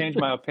 and I'll change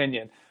my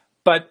opinion.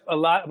 But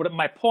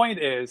my point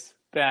is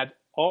that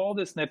all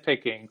this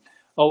nitpicking,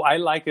 oh, I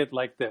like it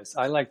like this.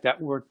 I like that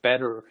word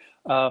better.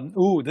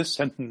 Ooh, this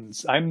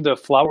sentence, I'm the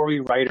flowery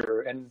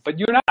writer, but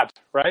you're not,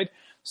 right?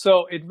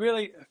 So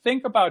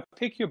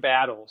pick your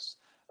battles,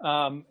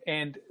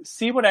 and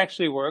see what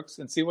actually works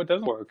and see what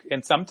doesn't work.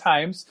 And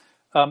sometimes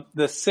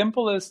the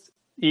simplest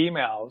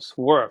emails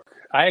work.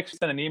 I actually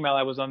sent an email.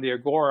 I was on the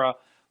Agora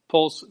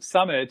Pulse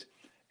Summit,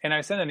 and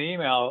I sent an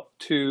email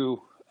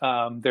to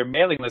their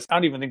mailing list. I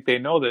don't even think they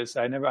know this.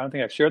 I don't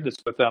think I've shared this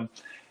with them.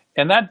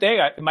 And that day,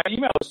 my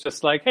email was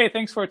just like, hey,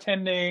 thanks for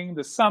attending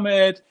the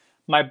summit.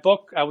 My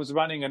book, I was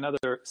running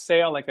another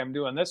sale like I'm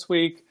doing this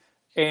week.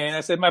 And I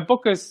said, my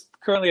book is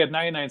currently at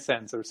 99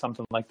 cents or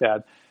something like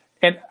that.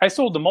 And I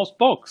sold the most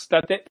books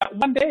that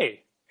one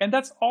day. And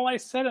that's all I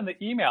said in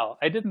the email.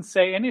 I didn't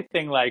say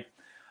anything like,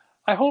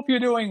 I hope you're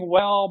doing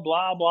well,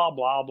 blah, blah,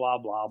 blah, blah,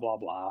 blah, blah,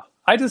 blah.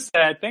 I just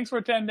said, thanks for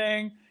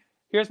attending.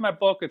 Here's my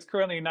book. It's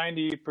currently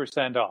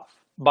 90% off.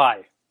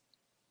 Bye.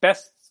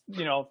 Best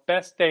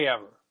day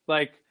ever.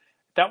 Like,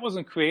 that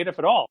wasn't creative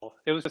at all.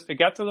 It was just, it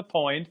got to the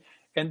point,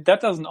 and that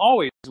doesn't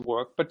always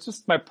work. But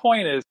just my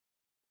point is,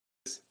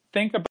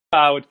 think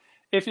about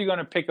if you're going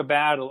to pick a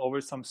battle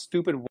over some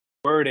stupid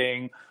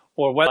wording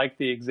or like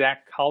the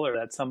exact color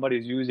that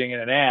somebody's using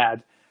in an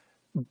ad.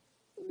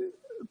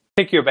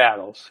 Pick your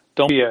battles.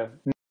 Don't be a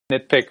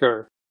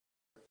nitpicker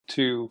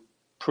to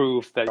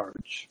prove that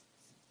charge.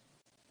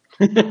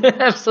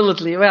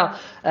 Absolutely. Well,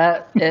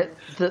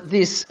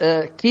 this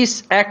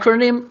KISS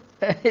acronym,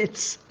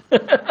 it's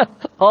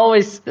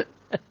always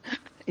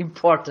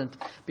important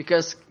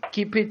because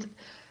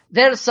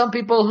there are some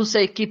people who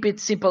say keep it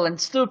simple and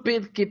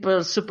stupid, keep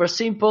it super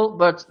simple,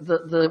 but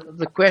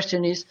the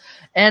question is,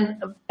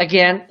 and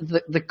again,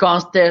 the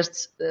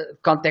context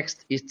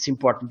is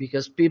important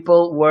because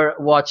people were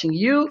watching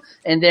you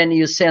and then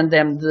you send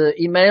them the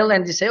email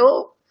and they say,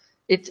 oh,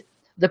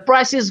 the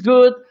price is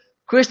good,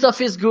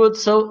 Christoph is good,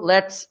 so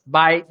let's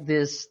buy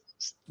this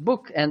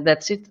book, and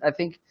that's it. I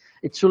think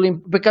it's really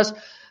because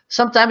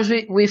sometimes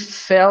we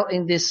fell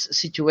in this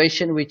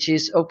situation, which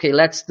is, okay,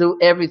 let's do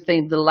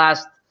everything the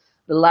last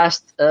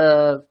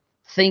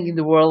thing in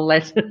the world,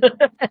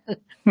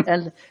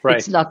 and right.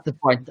 It's not the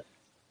point.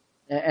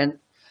 And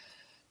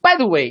by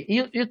the way,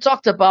 you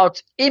talked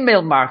about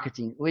email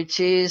marketing, which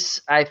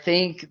is, I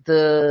think,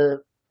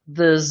 the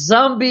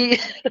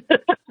zombie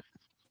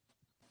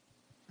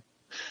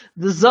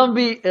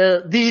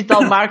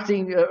digital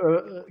marketing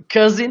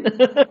cousin,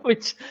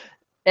 which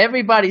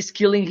everybody's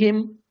killing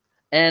him.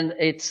 And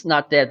it's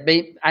not that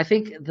big. I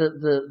think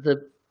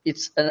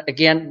it's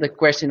again the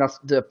question of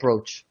the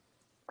approach,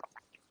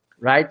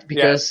 right?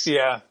 Because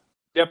yep.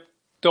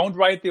 Don't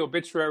write the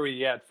obituary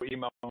yet for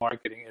email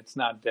marketing. It's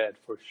not dead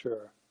for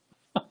sure.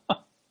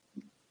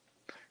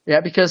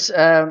 Yeah, because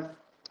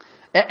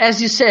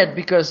as you said,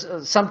 because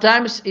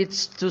sometimes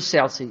it's too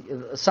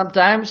salesy.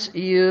 Sometimes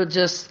you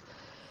just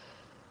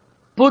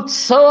put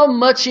so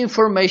much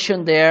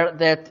information there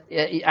that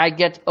I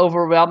get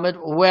overwhelmed.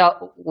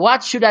 Well,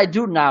 what should I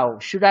do now?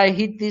 Should I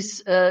hit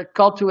this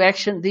call to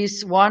action,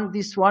 this one,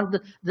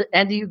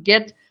 and you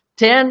get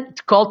 10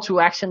 call to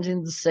actions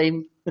in the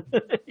same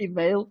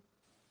email?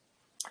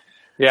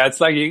 Yeah,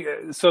 it's like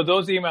so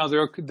those emails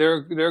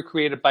they're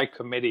created by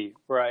committee,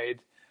 right?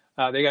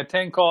 They got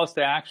 10 calls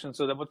to action.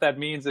 So what that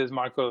means is,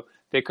 Marco,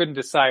 they couldn't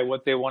decide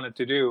what they wanted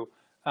to do,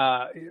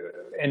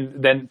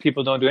 and then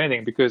people don't do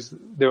anything because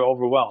they're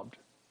overwhelmed.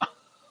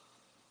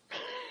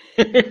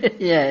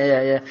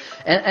 Yeah.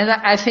 And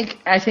I think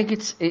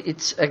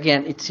it's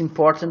again, it's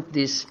important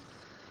this,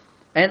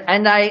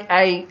 and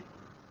I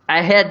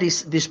had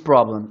this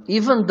problem.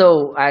 Even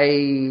though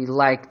I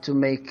like to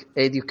make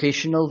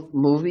educational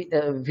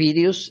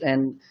videos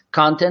and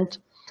content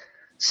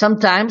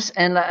sometimes,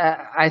 and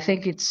I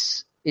think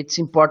it's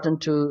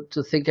important to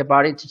think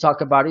about it, to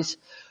talk about it.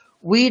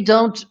 We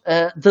don't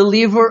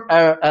deliver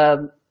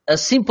a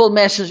simple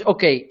message.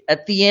 Okay,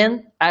 at the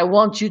end, I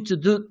want you to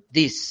do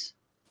this.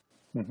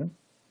 Mm-hmm.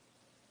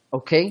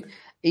 Okay,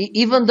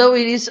 even though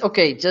it is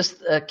okay,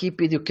 just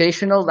keep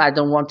educational. I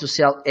don't want to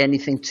sell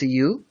anything to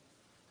you,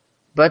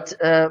 but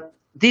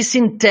this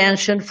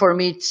intention for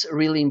me, it's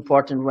really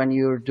important when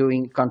you're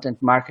doing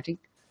content marketing,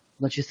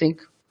 don't you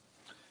think?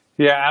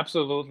 Yeah,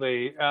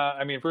 absolutely.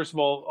 I mean, first of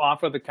all,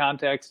 offer the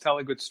context, tell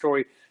a good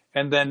story,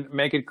 and then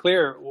make it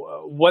clear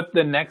what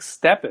the next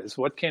step is.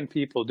 What can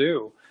people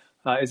do?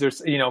 Is there,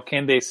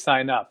 can they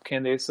sign up?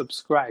 Can they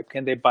subscribe?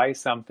 Can they buy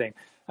something?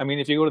 I mean,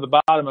 if you go to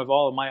the bottom of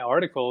all of my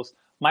articles,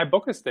 my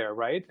book is there,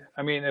 right?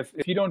 I mean,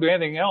 if you don't do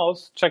anything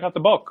else, check out the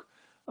book.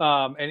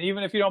 And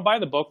even if you don't buy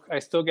the book, I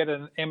still get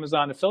an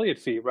Amazon affiliate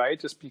fee, right?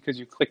 Just because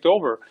you clicked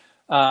over.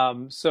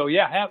 So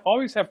yeah,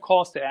 always have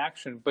calls to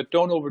action, but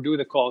don't overdo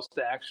the calls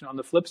to action. On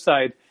the flip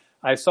side,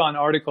 I saw an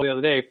article the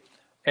other day,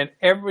 and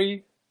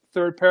every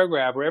third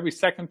paragraph or every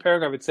second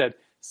paragraph, it said,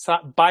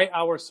 buy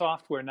our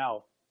software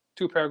now.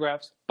 2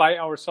 paragraphs, buy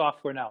our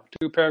software now.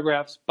 2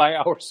 paragraphs, buy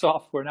our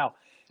software now.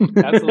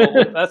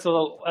 That's a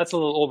little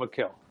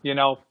overkill, you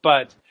know,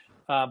 but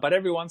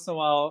every once in a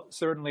while,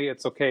 certainly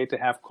it's okay to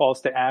have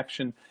calls to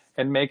action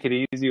and make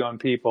it easy on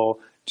people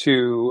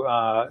to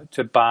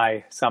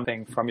buy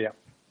something from you.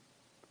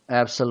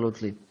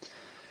 Absolutely.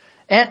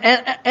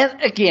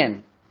 And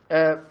again,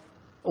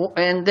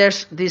 and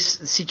there's this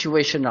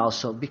situation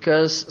also,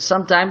 because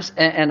sometimes,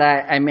 and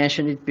I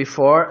mentioned it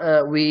before,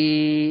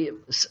 I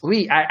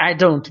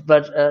don't,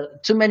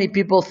 but too many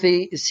people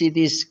see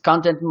this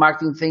content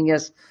marketing thing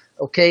as,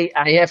 okay,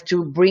 I have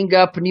to bring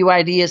up new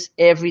ideas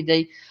every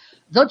day.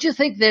 Don't you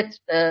think that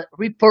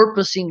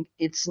repurposing,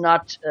 it's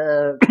not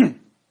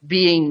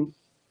being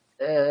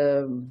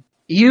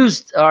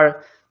used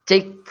or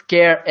take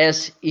care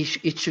as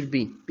it should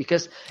be?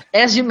 Because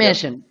as you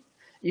mentioned,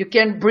 you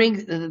can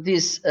bring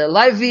this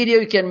live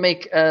video, you can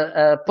make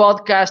a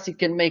podcast, you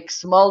can make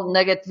small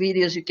nugget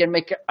videos, you can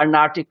make an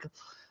article.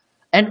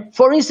 And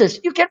for instance,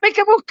 you can make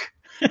a book.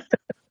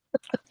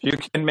 You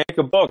can make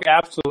a book,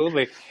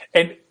 absolutely.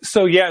 And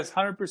so, yes,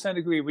 100%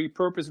 agree.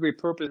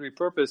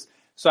 Repurpose.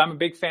 So I'm a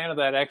big fan of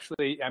that,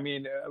 actually. I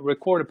mean,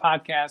 record a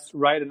podcast,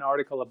 write an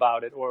article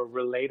about it, or a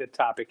related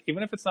topic.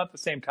 Even if it's not the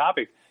same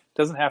topic, it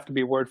doesn't have to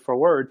be word for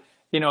word.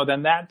 You know,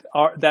 then that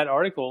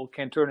article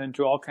can turn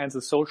into all kinds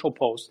of social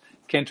posts,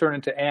 can turn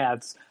into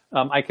ads.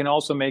 I can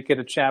also make it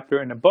a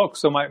chapter in a book.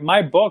 So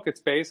my book, it's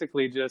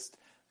basically just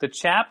the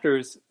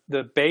chapters,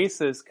 the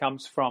basis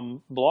comes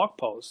from blog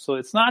posts. So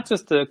it's not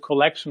just a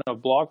collection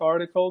of blog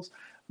articles,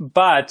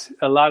 but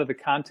a lot of the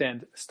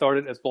content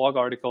started as blog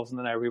articles, and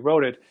then I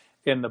rewrote it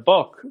in the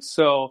book.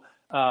 So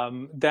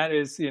that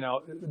is, you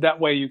know, that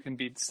way you can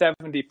be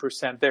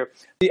 70% there.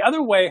 The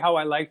other way how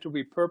I like to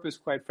repurpose,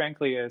 quite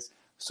frankly, is,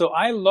 so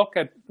I look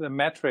at the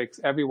metrics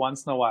every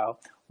once in a while.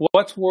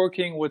 What's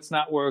working, what's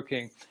not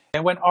working.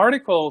 And when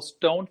articles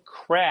don't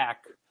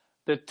crack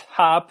the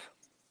top,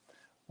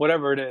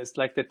 whatever it is,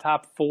 like the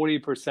top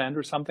 40%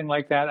 or something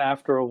like that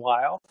after a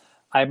while,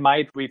 I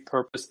might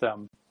repurpose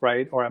them,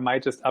 right? Or I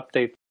might just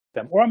update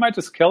them, or I might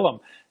just kill them,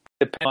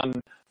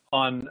 depending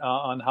on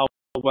how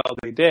well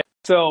they did.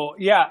 So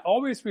yeah,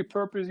 always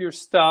repurpose your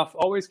stuff,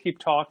 always keep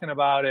talking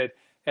about it,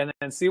 and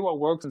then see what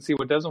works and see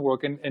what doesn't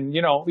work. And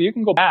you know, you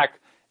can go back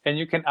and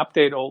you can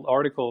update old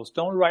articles.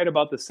 Don't write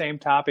about the same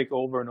topic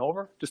over and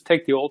over. Just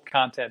take the old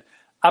content,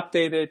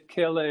 update it,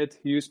 kill it,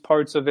 use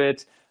parts of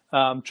it,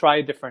 try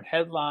a different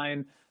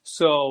headline.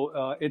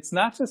 So it's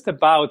not just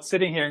about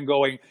sitting here and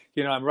going,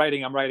 you know, I'm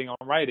writing.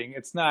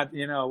 It's not,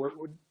 you know,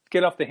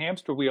 get off the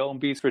hamster wheel and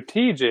be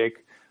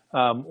strategic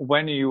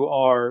when you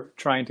are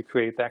trying to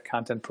create that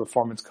content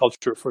performance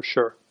culture, for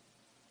sure.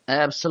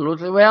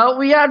 Absolutely. Well,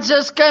 we are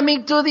just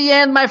coming to the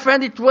end, my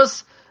friend. It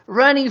was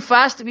running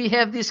fast. We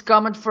have this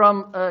comment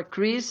from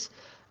Chris.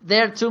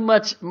 There are too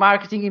much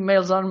marketing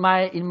emails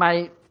in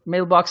my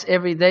mailbox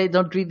every day.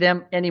 Don't read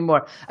them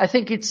anymore. I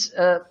think it's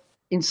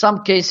in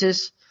some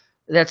cases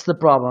that's the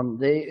problem.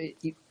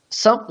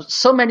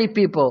 So many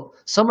people,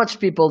 so much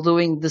people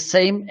doing the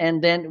same,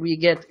 and then we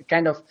get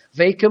kind of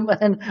vacuum,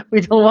 and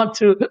we don't want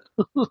to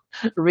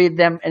read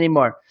them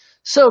anymore.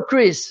 So,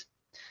 Chris,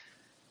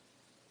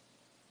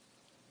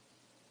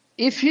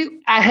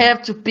 I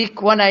have to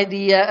pick one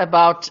idea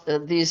about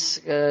this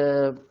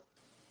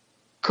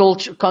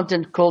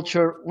content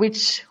culture,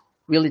 which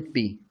will it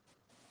be?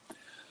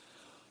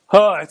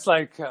 Oh, it's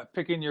like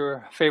picking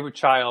your favorite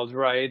child,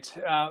 right?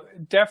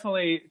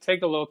 Definitely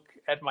take a look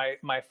at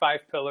my 5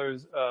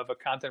 pillars of a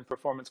content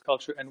performance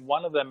culture. And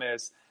one of them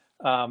is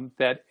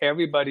that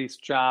everybody's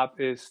job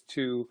is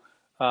to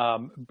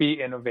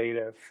be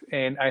innovative.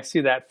 And I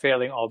see that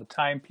failing all the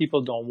time.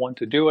 People don't want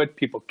to do it.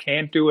 People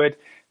can't do it.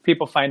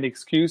 People find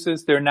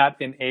excuses. They're not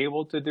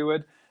enabled to do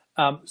it.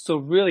 So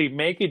really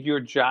make it your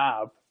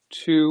job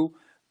to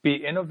be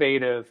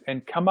innovative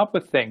and come up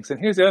with things. And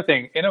here's the other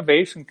thing.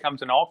 Innovation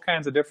comes in all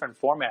kinds of different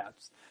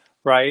formats,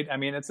 right? I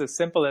mean, it's as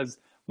simple as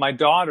my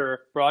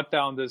daughter brought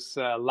down this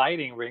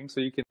lighting ring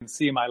so you can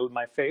see my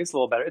face a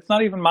little better. It's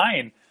not even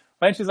mine,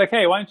 right? She's like,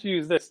 hey, why don't you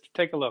use this?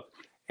 Take a look.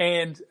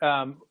 And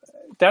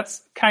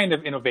that's kind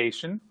of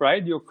innovation,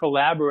 right? You're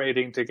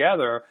collaborating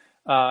together,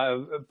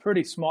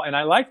 pretty small. And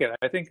I like it.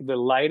 I think the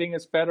lighting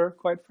is better,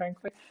 quite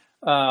frankly.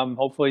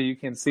 Hopefully you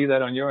can see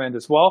that on your end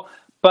as well.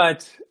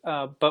 But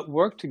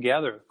work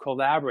together,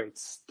 collaborate.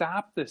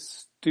 Stop the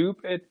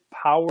stupid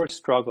power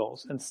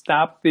struggles and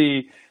stop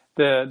the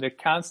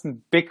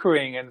constant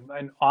bickering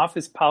and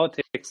office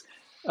politics.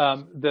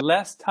 The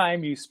less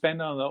time you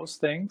spend on those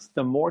things,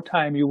 the more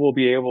time you will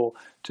be able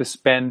to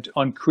spend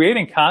on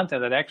creating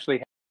content that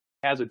actually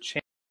has a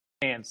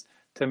chance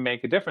to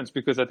make a difference.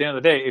 Because at the end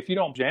of the day, if you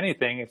don't do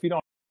anything, if you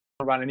don't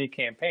run any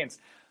campaigns,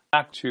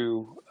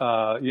 to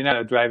you're not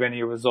going to drive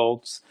any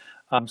results.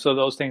 So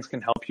those things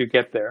can help you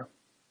get there.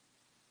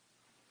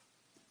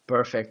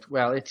 Perfect.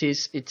 Well, it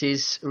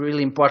is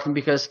really important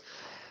because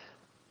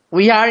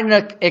we are in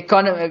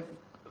a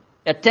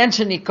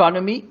attention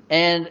economy,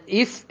 and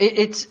if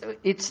it's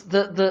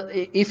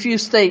if you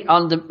stay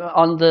on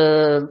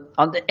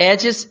the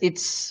edges,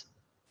 it's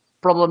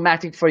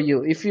problematic for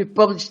you. If you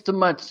publish too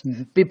much,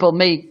 people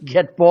may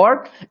get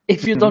bored.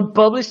 If you don't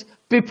publish,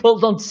 people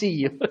don't see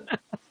you.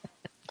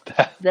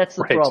 That's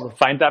the problem.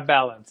 Find that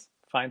balance.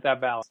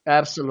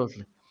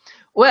 Absolutely.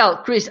 Well,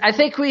 Chris, I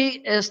think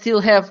we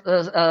still have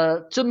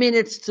 2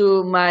 minutes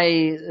to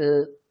my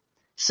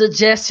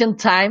suggestion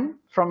time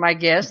from my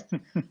guest.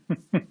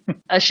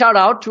 A shout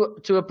out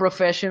to a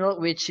professional,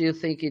 which you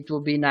think it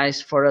will be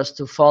nice for us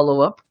to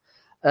follow up.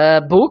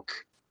 A book,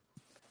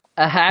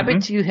 a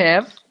habit you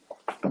have,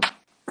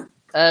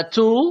 a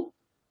tool,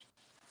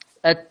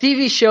 a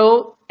TV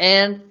show,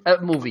 and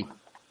a movie.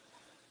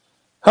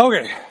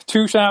 Okay,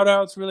 2 shout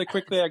outs really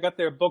quickly. I got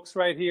their books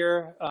right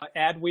here.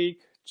 Adweek,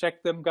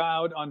 check them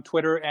out on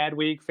Twitter.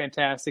 Adweek,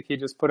 fantastic. He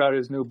just put out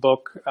his new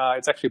book.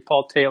 It's actually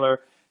Paul Taylor.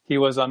 He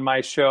was on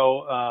my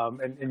show,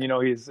 and you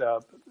know, he's a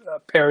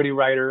parody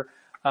writer,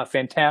 a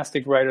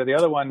fantastic writer. The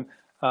other one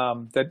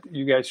that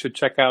you guys should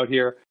check out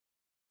here,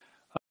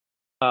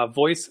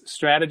 Voice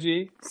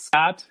Strategy.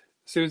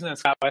 Susan and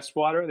Scott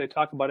Westwater, they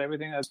talk about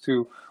everything as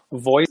to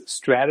voice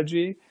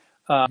strategy.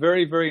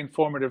 Very, very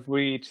informative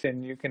read,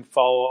 and you can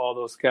follow all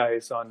those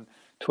guys on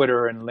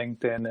Twitter and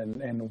LinkedIn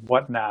and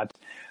whatnot.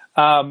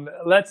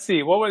 Let's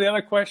see. What were the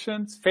other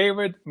questions?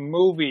 Favorite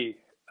movie?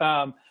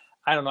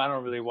 I don't know. I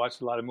don't really watch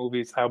a lot of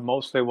movies. I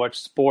mostly watch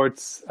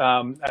sports.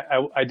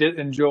 I did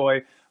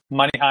enjoy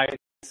Money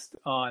Heist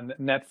on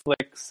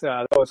Netflix.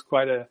 That was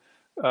quite a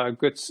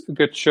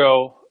good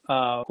show.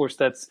 Of course,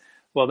 that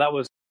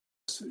was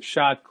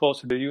shot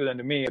closer to you than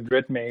to me.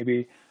 Madrid,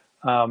 maybe,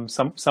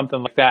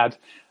 something like that.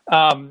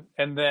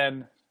 And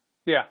then,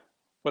 yeah.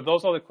 Were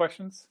those all the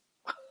questions?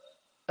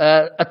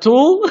 A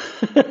tool?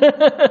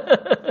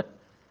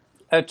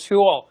 A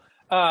tool.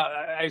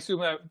 I assume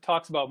that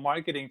talks about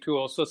marketing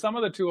tools. So some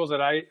of the tools that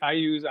I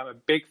use, I'm a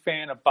big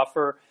fan of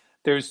Buffer.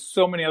 There's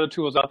so many other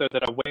tools out there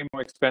that are way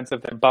more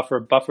expensive than Buffer.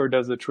 Buffer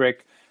does the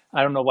trick.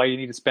 I don't know why you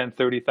need to spend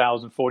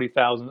 $30,000,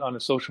 $40,000 on a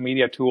social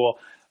media tool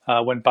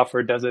when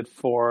Buffer does it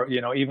for,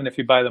 you know, even if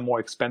you buy the more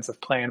expensive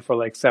plan for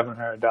like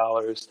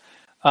 $700.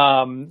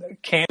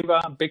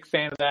 Canva, big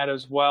fan of that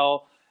as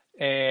well.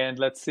 And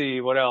let's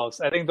see what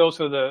else. I think those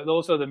are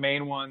the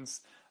main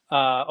ones.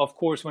 Of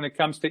course, when it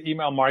comes to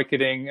email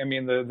marketing, I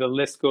mean, the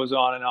list goes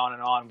on and on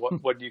and on.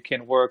 What you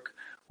can work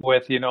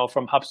with, you know,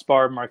 from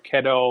HubSpot,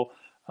 Marketo,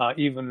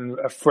 even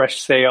a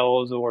Fresh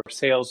Sales or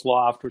Sales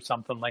Loft or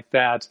something like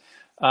that.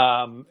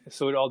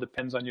 So it all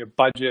depends on your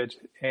budget,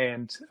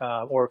 and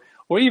or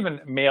even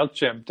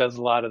MailChimp does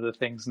a lot of the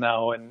things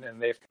now, and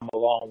they've come a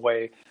long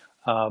way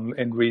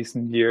in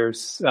recent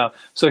years.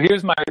 So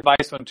here's my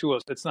advice on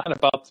tools. It's not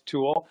about the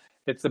tool.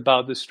 It's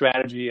about the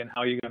strategy and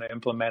how you're going to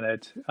implement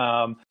it.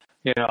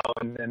 You know,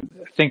 and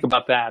think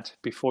about that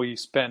before you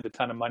spend a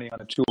ton of money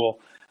on a tool.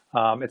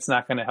 It's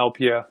not going to help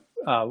you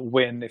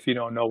win if you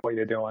don't know what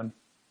you're doing.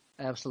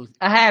 Absolutely.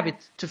 A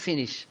habit to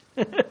finish.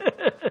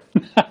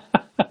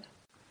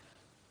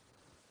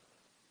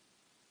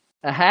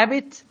 A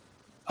habit?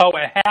 Oh,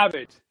 a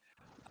habit.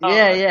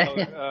 Yeah.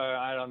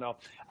 I don't know.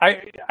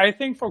 I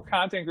think for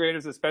content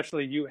creators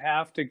especially, you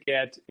have to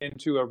get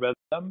into a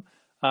rhythm.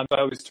 So I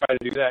always try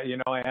to do that. You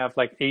know, I have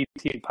like 18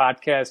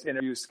 podcast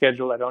interviews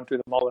scheduled. I don't do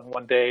them all in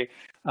one day.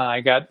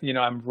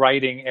 I'm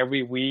writing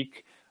every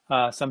week,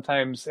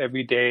 sometimes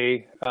every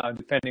day,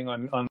 depending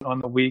on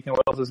the week and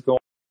what else is going on.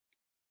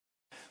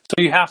 So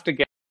you have to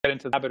get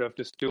into the habit of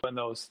just doing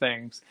those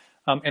things,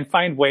 and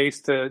find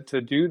ways to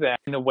do that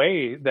in a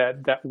way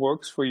that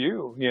works for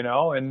you, you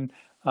know. And,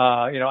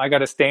 I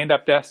got a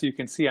stand-up desk. You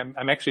can see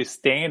I'm actually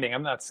standing.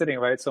 I'm not sitting,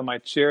 right? So my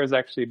chair is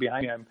actually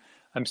behind me.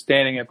 I'm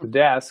standing at the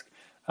desk.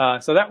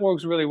 So that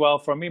works really well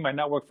for me. Might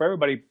not work for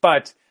everybody,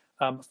 but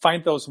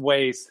find those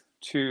ways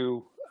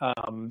to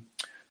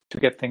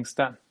get things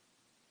done.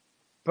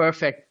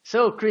 Perfect.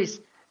 So, Chris,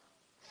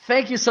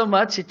 thank you so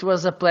much. It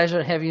was a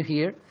pleasure having you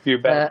here. You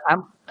bet.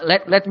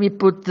 Let me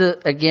put the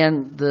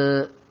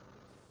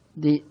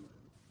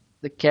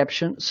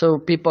caption so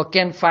people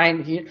can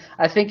find here.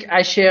 I think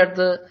I shared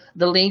the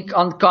link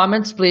on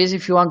comments. Please,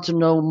 if you want to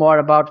know more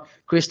about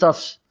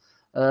Christoph's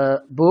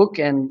book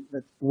and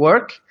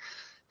work.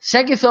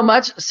 Thank you so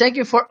much. Thank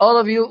you for all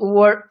of you who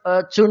were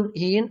tuned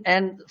in.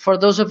 And for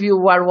those of you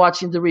who are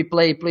watching the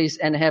replay, please,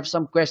 and have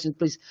some questions,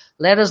 please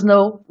let us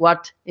know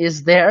what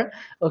is there.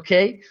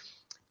 Okay.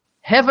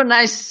 Have a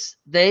nice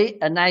day,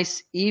 a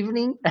nice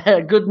evening,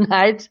 a good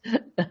night.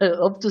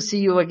 Hope to see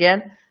you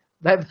again.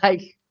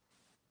 Bye-bye.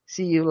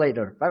 See you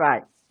later.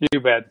 Bye-bye. You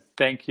bet.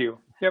 Thank you.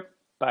 Yep.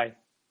 Bye.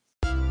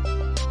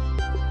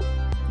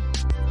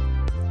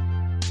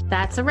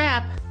 That's a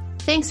wrap.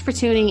 Thanks for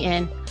tuning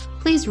in.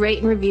 Please rate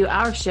and review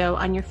our show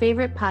on your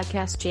favorite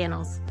podcast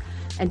channels.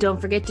 And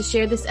don't forget to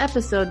share this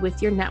episode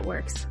with your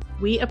networks.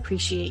 We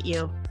appreciate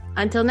you.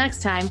 Until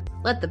next time,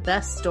 let the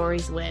best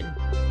stories win.